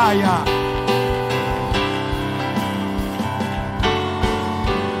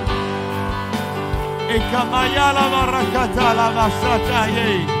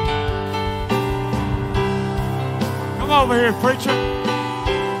 Come over here, preacher.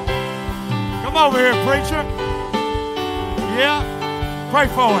 Come over here, preacher. Yeah, pray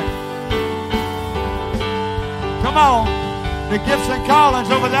for him. Come on. The gifts and callings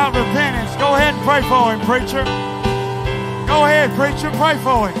are without repentance. Go ahead and pray for him, preacher. Go ahead, preacher, pray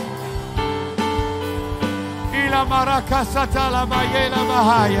for him.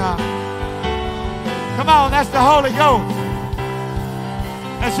 Come on, that's the Holy Ghost.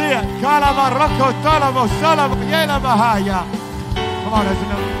 That's it. Come on, that's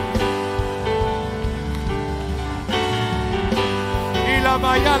enough.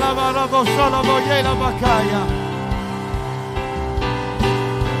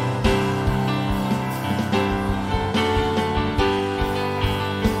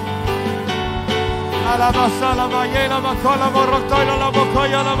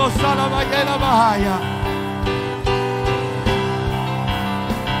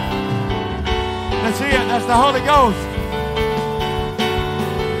 That's it. That's the Holy Ghost.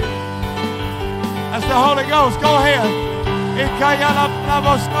 That's the Holy Ghost. Go ahead.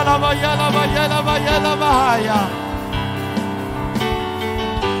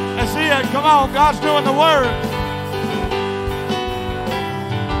 That's it. Come on. God's doing the word.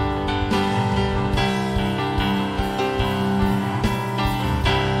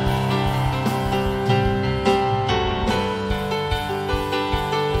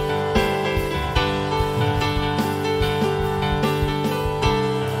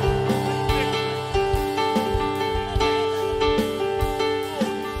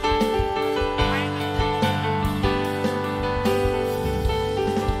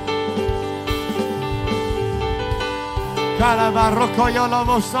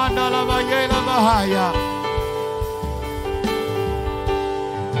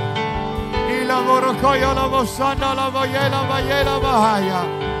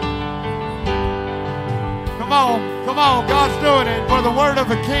 Come on, God's doing it where the word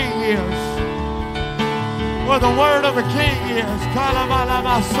of a king is. Where the word of a king is.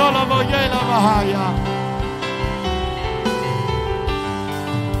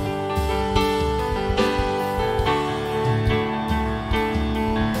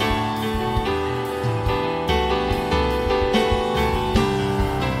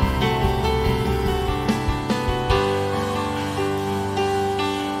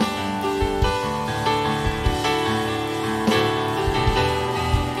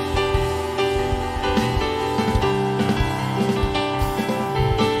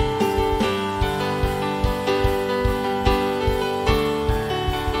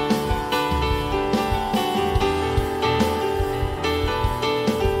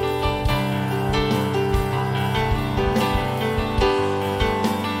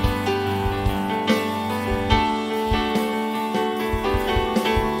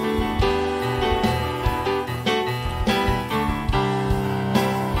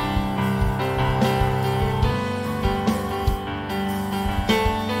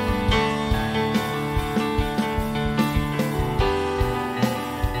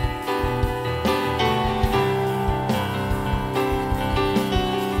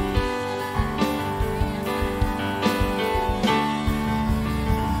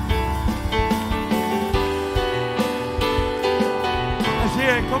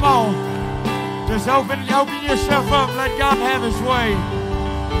 Come on. Just open yourself up. Let God have his way.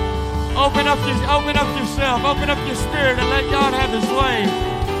 Open up yourself. Open up your spirit and let God have his way.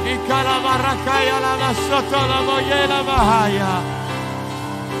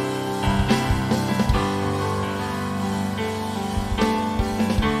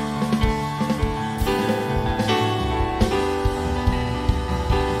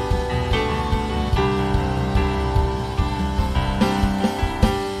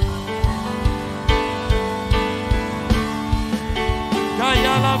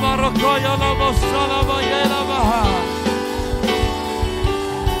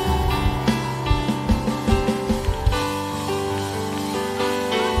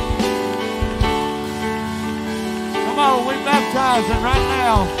 Come on, we're baptizing right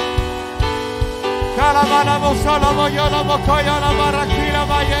now.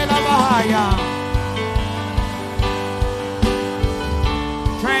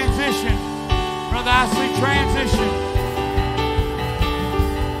 Transition. Brother, I see transition.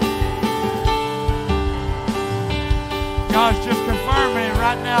 God's just confirming it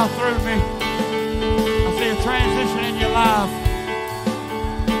right now through me. I see a transition in your life.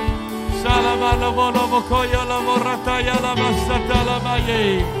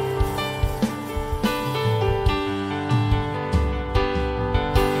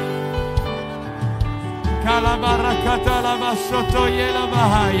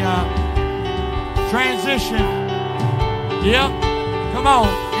 Transition. Yep. Come on.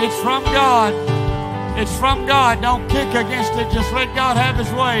 It's from God. It's from God. Don't kick against it. Just let God have His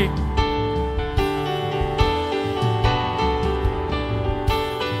way.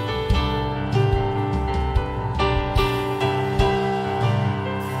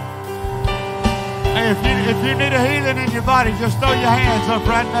 Hey, if you need a healing in your body, just throw your hands up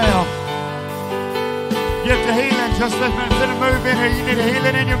right now. Get the healing. Just let me move in here. You need a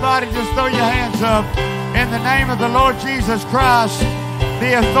healing in your body, just throw your hands up. In the name of the Lord Jesus Christ,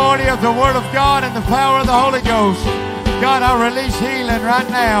 the authority of the Word of God and the power of the Holy Ghost. God, I release healing right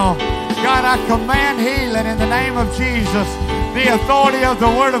now. God, I command healing in the name of Jesus. The authority of the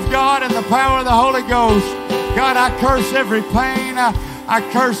Word of God and the power of the Holy Ghost. God, I curse every pain. I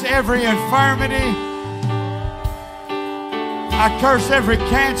curse every infirmity. I curse every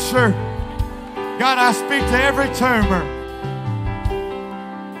cancer. God, I speak to every tumor,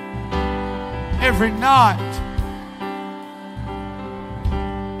 every knot.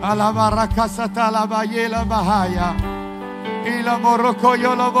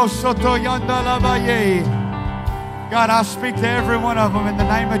 God, I speak to every one of them in the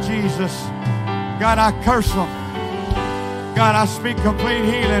name of Jesus. God, I curse them. God, I speak complete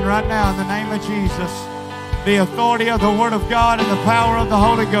healing right now in the name of Jesus. The authority of the Word of God and the power of the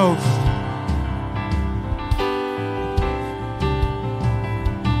Holy Ghost.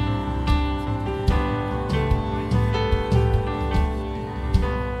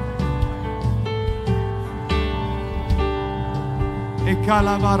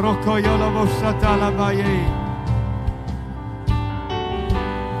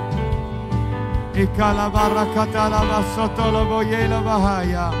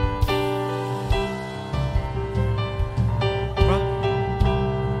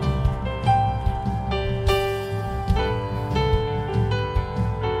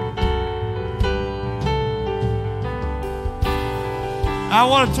 I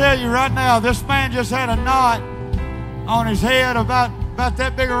want to tell you right now, this man just had a knot on his head about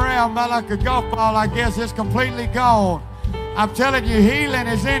that big around, about like a golf ball, I guess. It's completely gone. I'm telling you, healing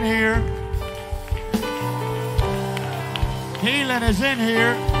is in here. Healing is in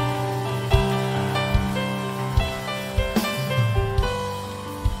here.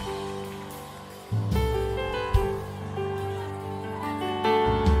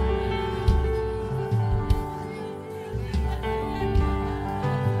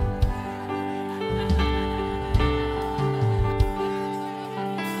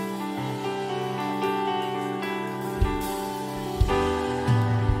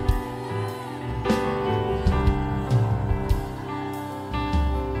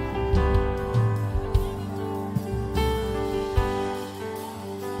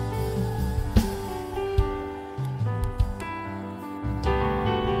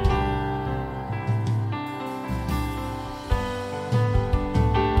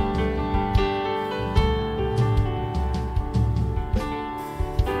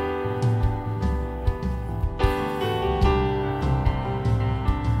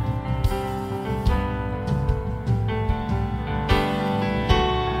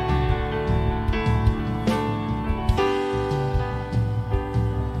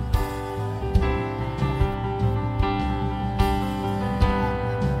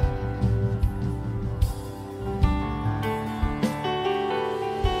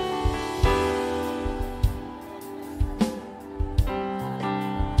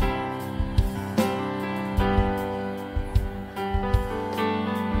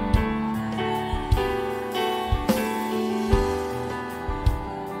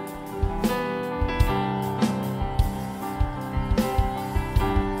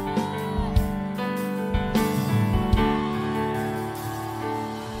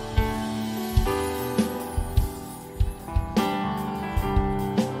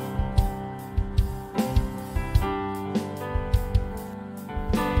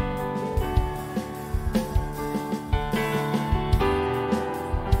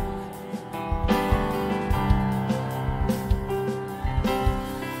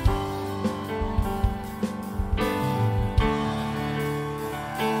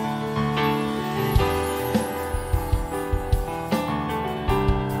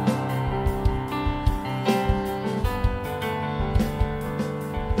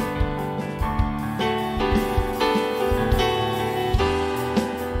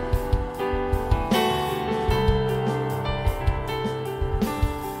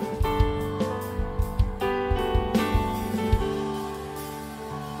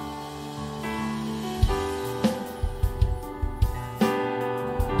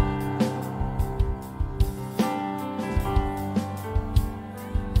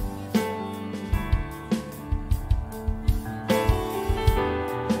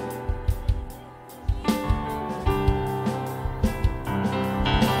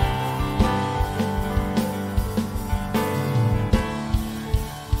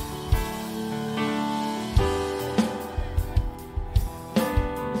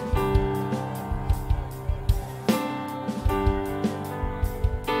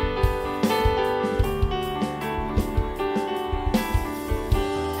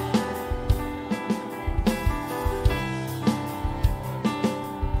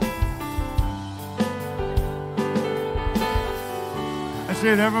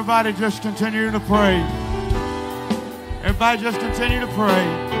 That's it. Everybody just continue to pray. Everybody just continue to pray.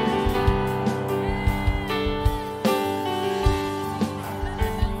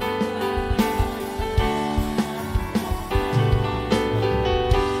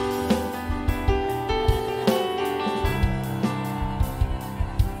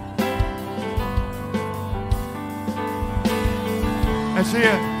 That's it.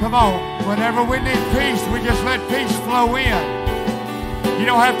 Come on. Whenever we need peace, we just let peace flow in. You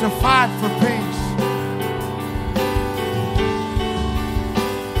don't have to fight for peace.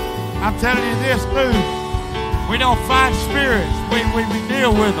 I'm telling you this, too. We don't fight spirits. We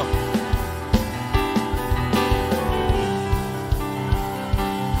deal with them.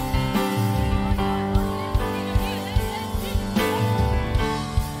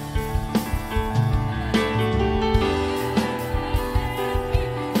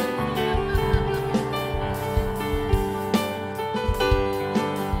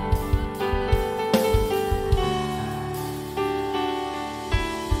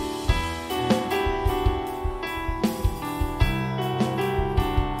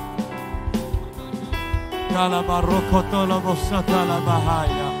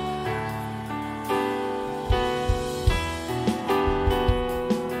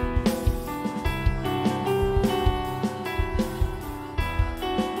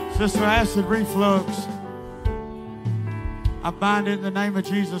 Sister, acid reflux, I bind it in the name of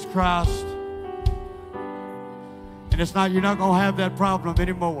Jesus Christ. And it's not, you're not going to have that problem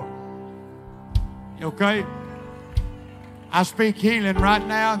anymore. You okay? I speak healing right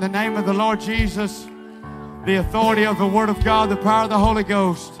now in the name of the Lord Jesus, the authority of the Word of God, the power of the Holy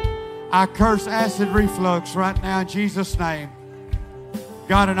Ghost. I curse acid reflux right now in Jesus' name.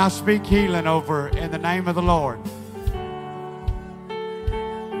 God, and I speak healing over in the name of the Lord.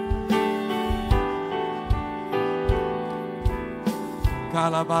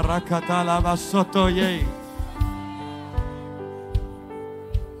 God,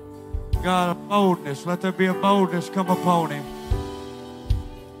 a boldness. Let there be a boldness come upon him.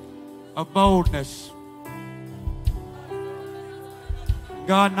 A boldness.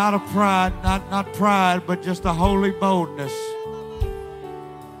 God, not a pride, not pride, but just a holy boldness.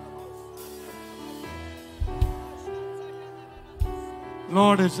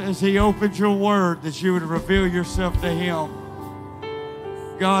 Lord, as he opens your word, that you would reveal yourself to him.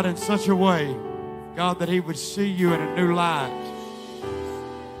 God, in such a way, God, that he would see you in a new light.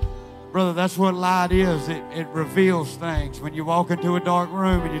 Brother, that's what light is. It reveals things. When you walk into a dark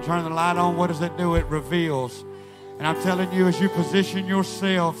room and you turn the light on, what does it do? It reveals. And I'm telling you, as you position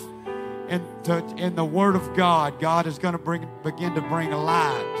yourself in the Word of God, God is going to begin to bring a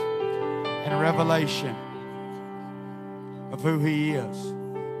light and a revelation of who he is.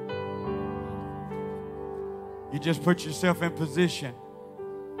 You just put yourself in position.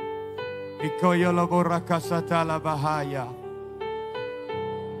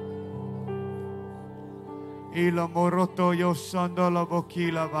 Ilo moroto yo sandola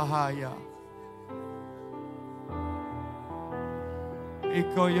bokila bahaya.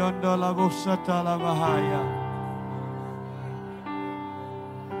 Iko yondo la busata la bahaya.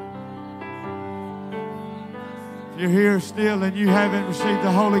 If you're here still and you haven't received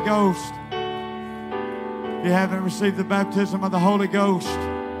the Holy Ghost, you haven't received the baptism of the Holy Ghost,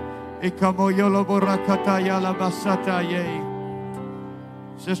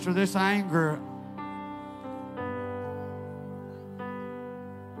 sister, this anger,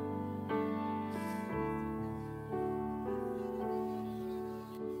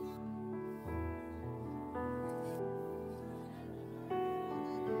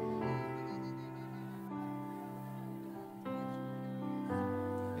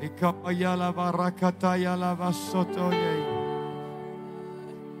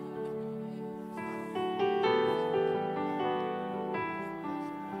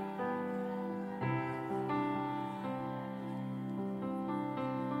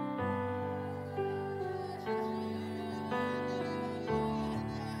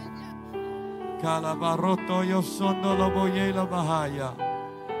 Calabaroto yo sono lo boye la bahaya.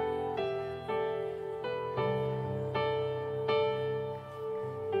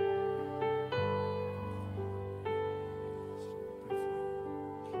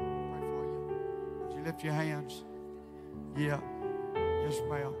 Would you lift your hands? Yeah. Yes,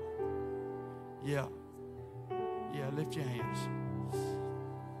 ma'am. Yeah. Yeah, lift your hands.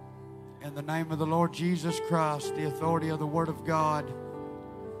 In the name of the Lord Jesus Christ, the authority of the Word of God,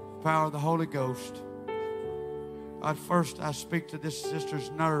 power of the Holy Ghost. God, first I speak to this sister's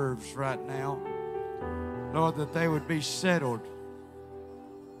nerves right now. Lord, that they would be settled.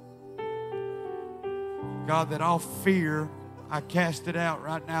 God, that all fear, I cast it out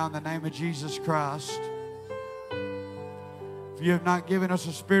right now in the name of Jesus Christ. For you have not given us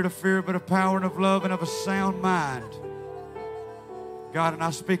a spirit of fear, but of power and of love and of a sound mind. God, and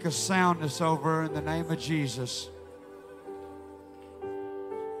I speak a soundness over her in the name of Jesus.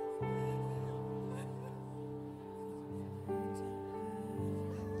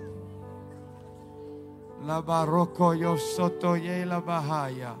 La baroko yo soto ye la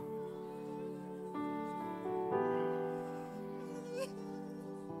bahaya.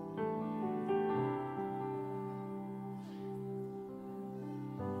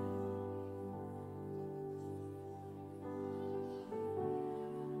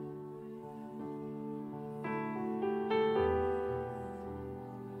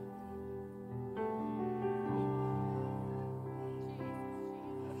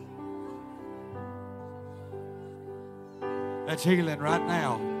 That's healing right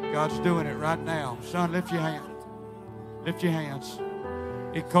now. God's doing it right now. Son, lift your hand. Lift your hands.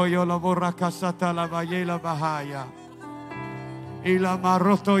 Ikoyola borakasata la bayela bahaya. Ila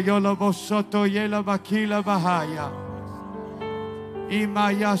maroto yola bosoto yela bakila bahaya.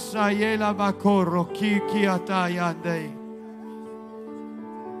 Imayasa yela bakoro ki atayande.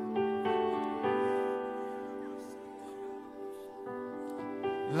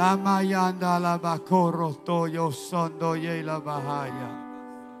 La mayanda la bakoro toyo sondo yela bahaya.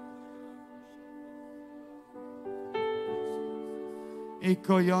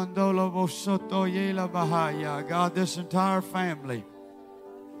 Ikoyondo lo bosoto yela bahaya. God, this entire family.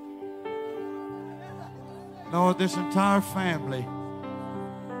 Lord, this entire family.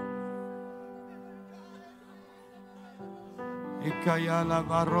 Ikayala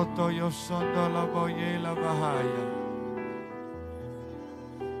baroto yo sondo la boyela bahaya.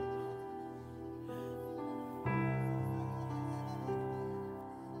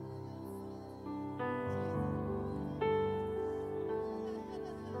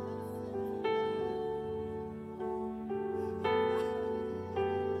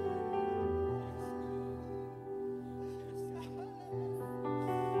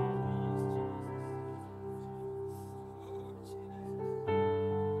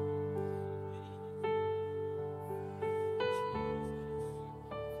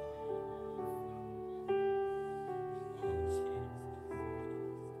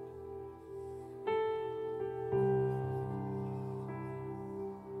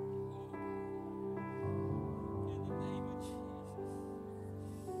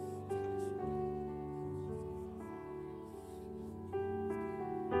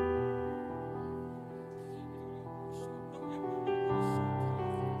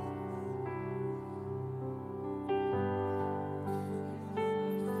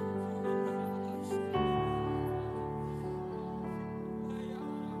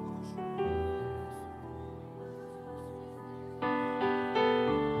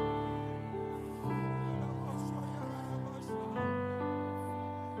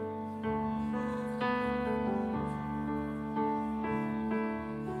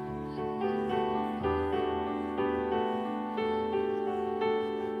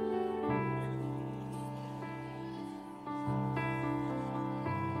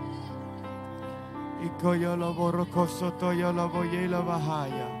 Ikoyolo borokoso toyolo boyela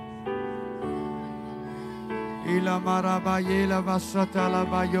bahaya. Ila marabayela basata la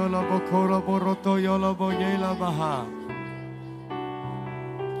bayola bokoro boroto yolo boyela baha.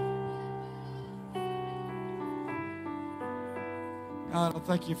 God, I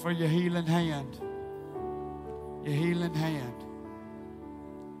thank you for your healing hand. Your healing hand.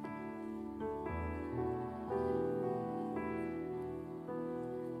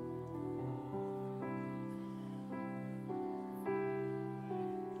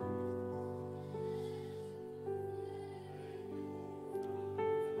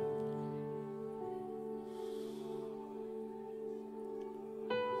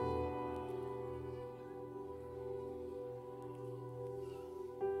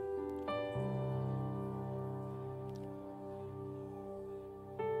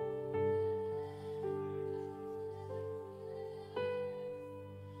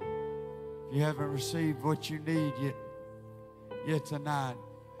 If you haven't received what you need yet tonight,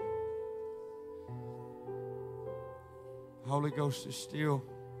 Holy Ghost is still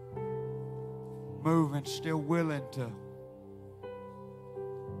moving, still willing to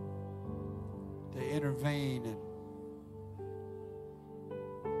intervene and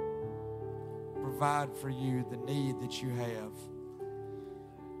provide for you the need that you have.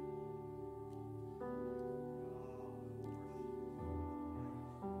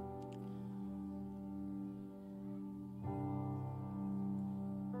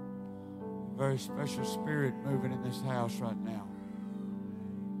 very special spirit moving in this house right now.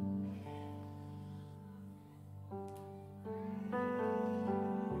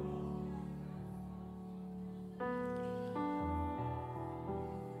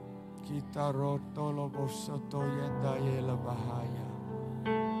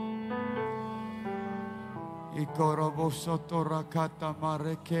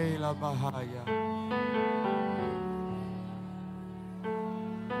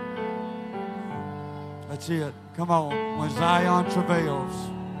 That's it. Come on. When Zion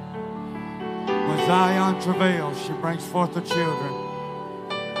travails, she brings forth the children.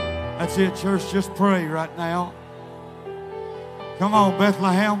 That's it, church. Just pray right now. Come on,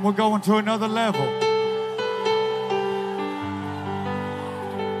 Bethlehem. We're going to another level.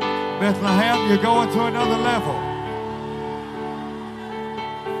 Bethlehem, you're going to another level.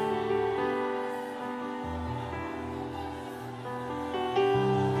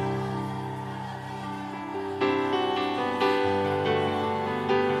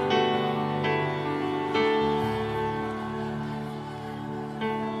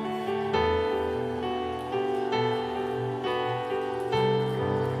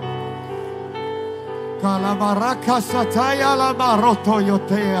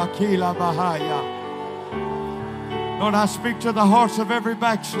 Lord, I speak to the hearts of every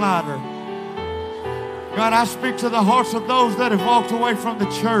backslider. God, I speak to the hearts of those that have walked away from the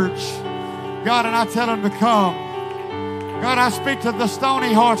church. God, and I tell them to come. God, I speak to the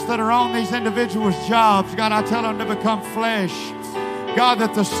stony hearts that are on these individuals' jobs. God, I tell them to become flesh. God,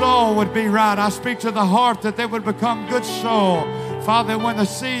 that the soul would be right. I speak to the heart that they would become good soul. Father, when the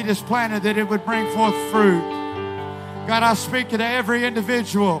seed is planted, that it would bring forth fruit. God, I speak to every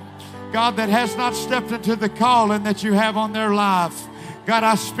individual, God, that has not stepped into the calling that you have on their life. God,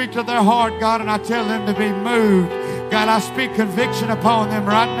 I speak to their heart, God, and I tell them to be moved. God, I speak conviction upon them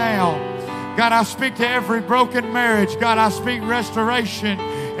right now. God, I speak to every broken marriage. God, I speak restoration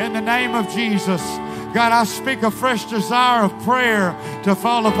in the name of Jesus. God, I speak a fresh desire of prayer to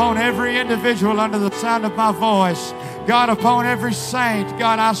fall upon every individual under the sound of my voice. God, upon every saint,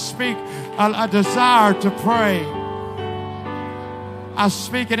 God, I speak a desire to pray. I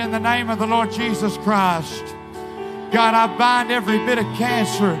speak it in the name of the Lord Jesus Christ. God, I bind every bit of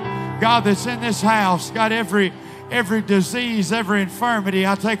cancer, God, that's in this house. God, every disease, every infirmity,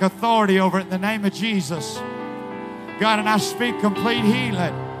 I take authority over it in the name of Jesus. God, and I speak complete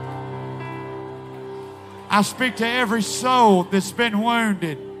healing. I speak to every soul that's been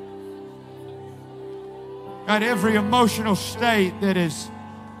wounded. God, every emotional state that has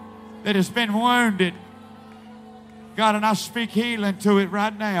been wounded. God, and I speak healing to it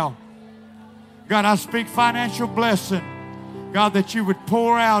right now. God, I speak financial blessing. God, that you would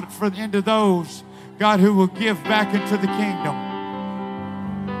pour out into those, God, who will give back into the kingdom.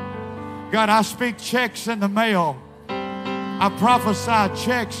 God, I speak checks in the mail. I prophesy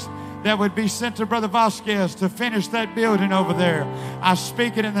checks that would be sent to Brother Vasquez to finish that building over there. I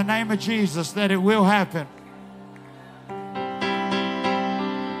speak it in the name of Jesus that it will happen.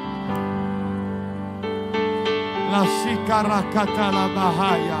 La sikarakata la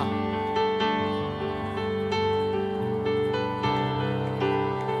bahaya.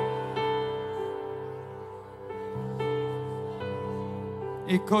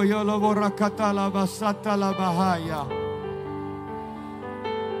 Ikoyolo borakata la basata la bahaya.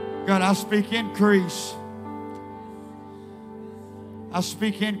 God, I speak increase. I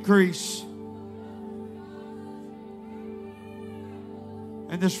speak increase.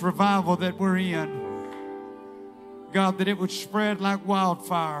 And this revival that we're in, God, that it would spread like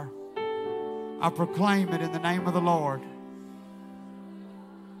wildfire. I proclaim it in the name of the Lord.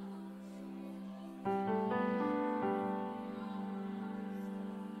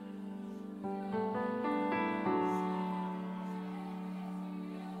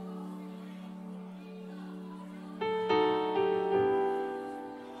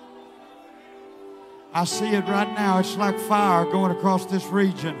 I see it right now. It's like fire going across this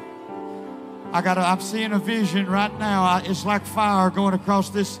region. I'm seeing a vision right now. It's like fire going across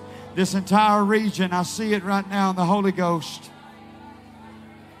this entire region. I see it right now in the Holy Ghost.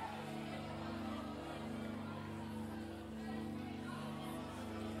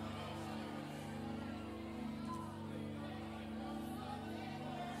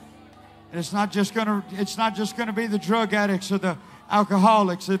 And it's not just gonna be the drug addicts or the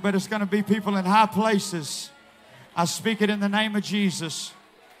alcoholics, but it's going to be people in high places. I speak it in the name of Jesus.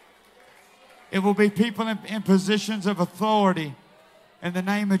 It will be people in positions of authority in the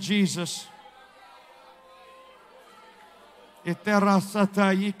name of Jesus.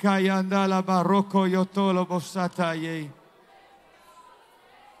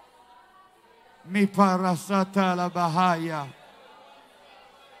 Mi parasata la bahaya.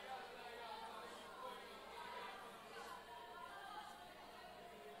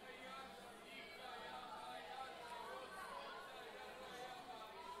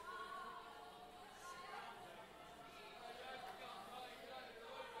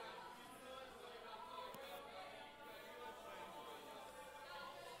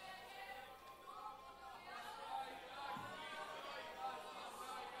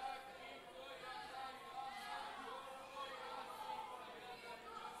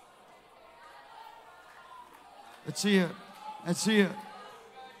 That's it. That's it.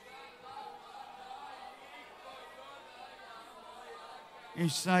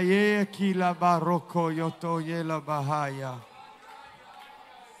 Isaye ki la baroko yotoye la bahaya.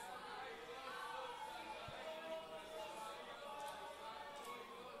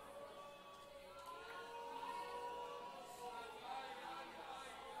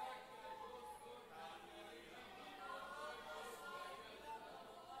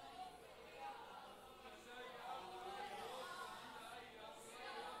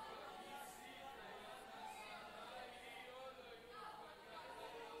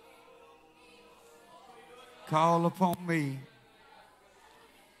 Call upon me.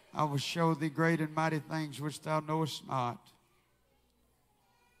 I will show thee great and mighty things which thou knowest not.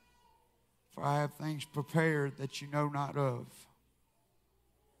 For I have things prepared that you know not of.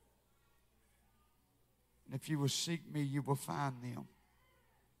 And if you will seek me, you will find them.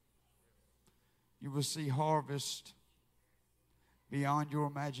 You will see harvest beyond your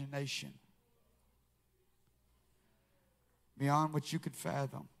imagination. Beyond what you could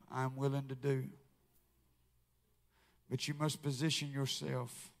fathom, I am willing to do. But you must position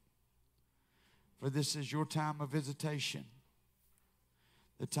yourself, for this is your time of visitation.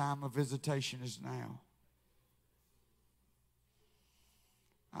 The time of visitation is now.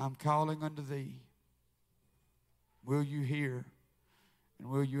 I'm calling unto thee. Will you hear and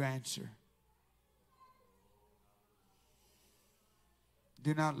will you answer?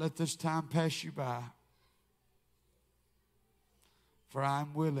 Do not let this time pass you by, for I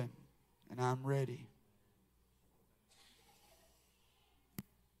am willing and I'm ready.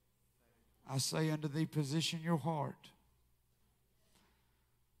 I say unto thee, position your heart.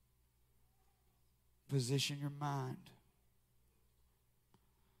 Position your mind.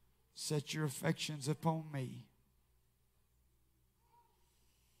 Set your affections upon me.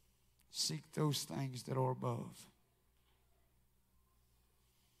 Seek those things that are above.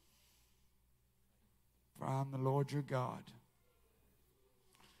 For I am the Lord your God,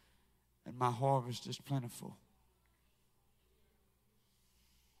 and my harvest is plentiful.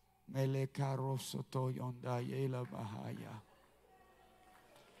 Mele karosoto yonda yela bahaya.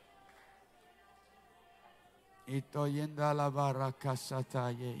 Ito yenda la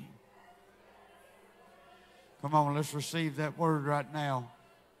barakasataye. Come on, let's receive that word right now.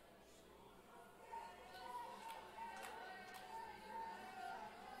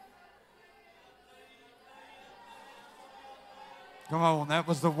 Come on, that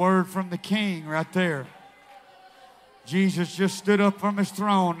was the word from the King right there. Jesus just stood up from his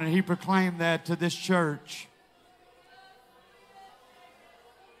throne and he proclaimed that to this church.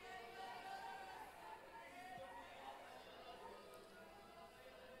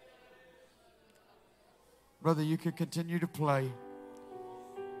 Brother, you can continue to play.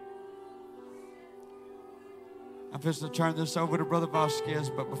 I'm just going to turn this over to Brother Vasquez,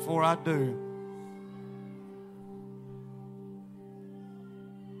 but before I do,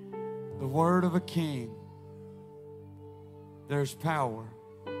 the word of a king, there's power.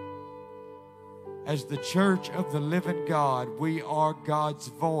 As the church of the living God, we are God's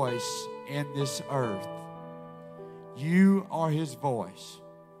voice in this earth. You are his voice.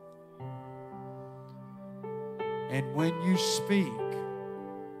 And when you speak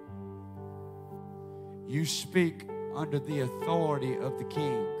under the authority of the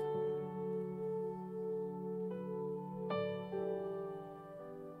King.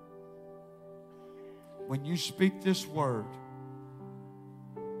 When you speak this word,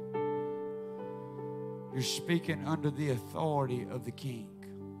 you're speaking under the authority of the King.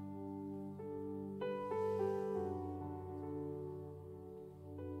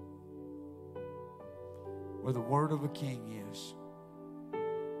 Where the word of a king is,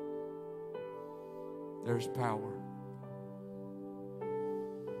 there's power.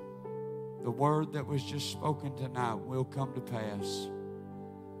 The word that was just spoken tonight will come to pass.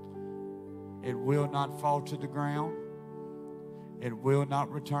 It will not fall to the ground. It will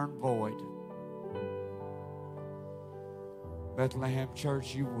not return void. Bethlehem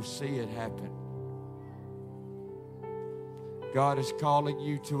Church, you will see it happen. God is calling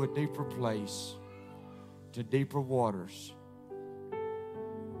you to a deeper place, to deeper waters.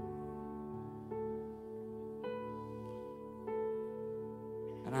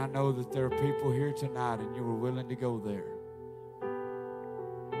 And I know that there are people here tonight and you were willing to go there.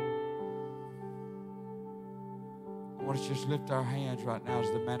 I want us to just lift our hands right now as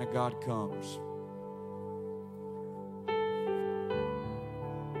the man of God comes.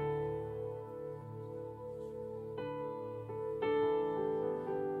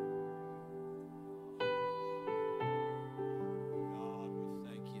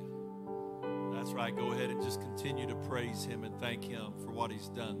 Right, go ahead and just continue to praise Him and thank Him for what He's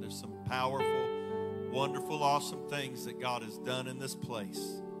done. There's some powerful, wonderful, awesome things that God has done in this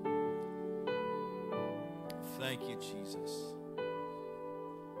place. Thank you, Jesus.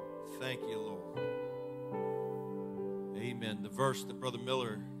 Thank you, Lord. Amen. The verse that Brother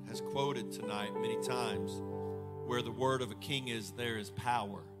Miller has quoted tonight many times, where the word of a king is, there is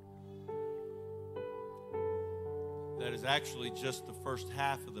power. That is actually just the first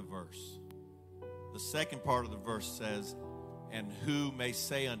half of the verse. The second part of the verse says, and who may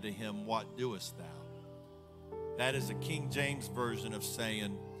say unto him, what doest thou? That is a King James version of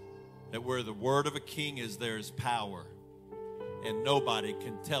saying that where the word of a king is, there is power, and nobody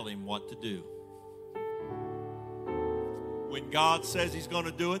can tell him what to do. When God says He's going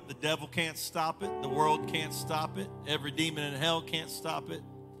to do it, the devil can't stop it, the world can't stop it, every demon in hell can't stop it.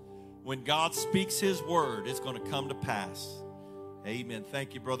 When God speaks His word, it's going to come to pass. Amen.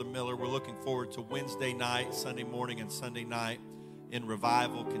 Thank you, Brother Miller. We're looking forward to Wednesday night, Sunday morning, and Sunday night in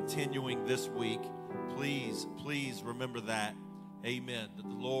revival, continuing this week. Please, please remember that. Amen. That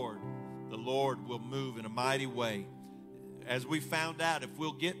the Lord will move in a mighty way. As we found out, if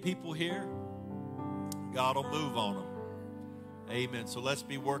we'll get people here, God will move on them. Amen. So let's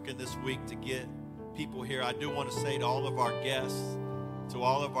be working this week to get people here. I do want to say to all of our guests,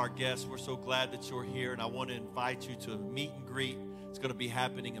 we're so glad that you're here, and I want to invite you to a meet and greet. It's going to be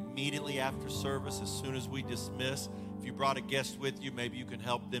happening immediately after service, as soon as we dismiss. If you brought a guest with you, maybe you can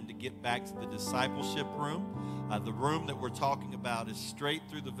help them to get back to the discipleship room. The room that we're talking about is straight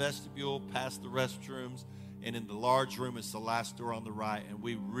through the vestibule, past the restrooms, and in the large room is the last door on the right. And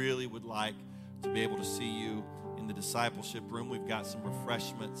we really would like to be able to see you in the discipleship room. We've got some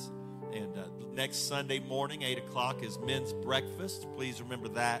refreshments. And next Sunday morning, 8 o'clock, is men's breakfast. Please remember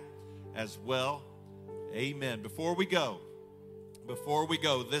that as well. Amen. Before we go,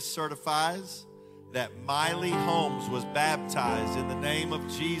 this certifies that Miley Holmes was baptized in the name of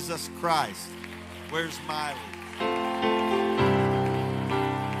Jesus Christ. Where's Miley?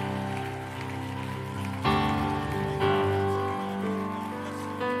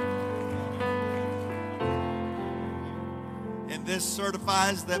 And this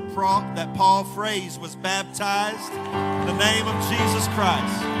certifies that Paul Fraze was baptized in the name of Jesus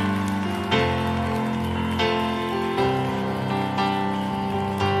Christ.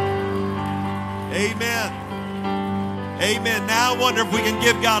 Amen. Amen. Now I wonder if we can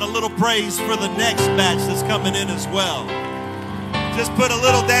give God a little praise for the next batch that's coming in as well. Just put a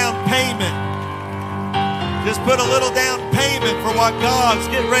little down payment. Just put a little down payment for what God's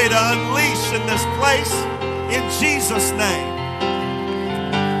getting ready to unleash in this place in Jesus' name.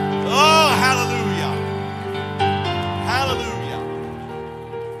 Oh, hallelujah. Hallelujah.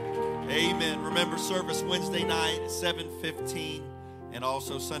 Amen. Remember, service Wednesday night at 7:15. And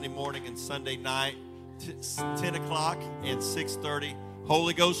also Sunday morning and Sunday night, 10 o'clock and 6:30,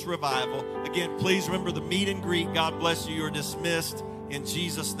 Holy Ghost Revival. Again, please remember the meet and greet. God bless you. You are dismissed in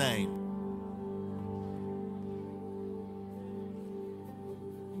Jesus' name.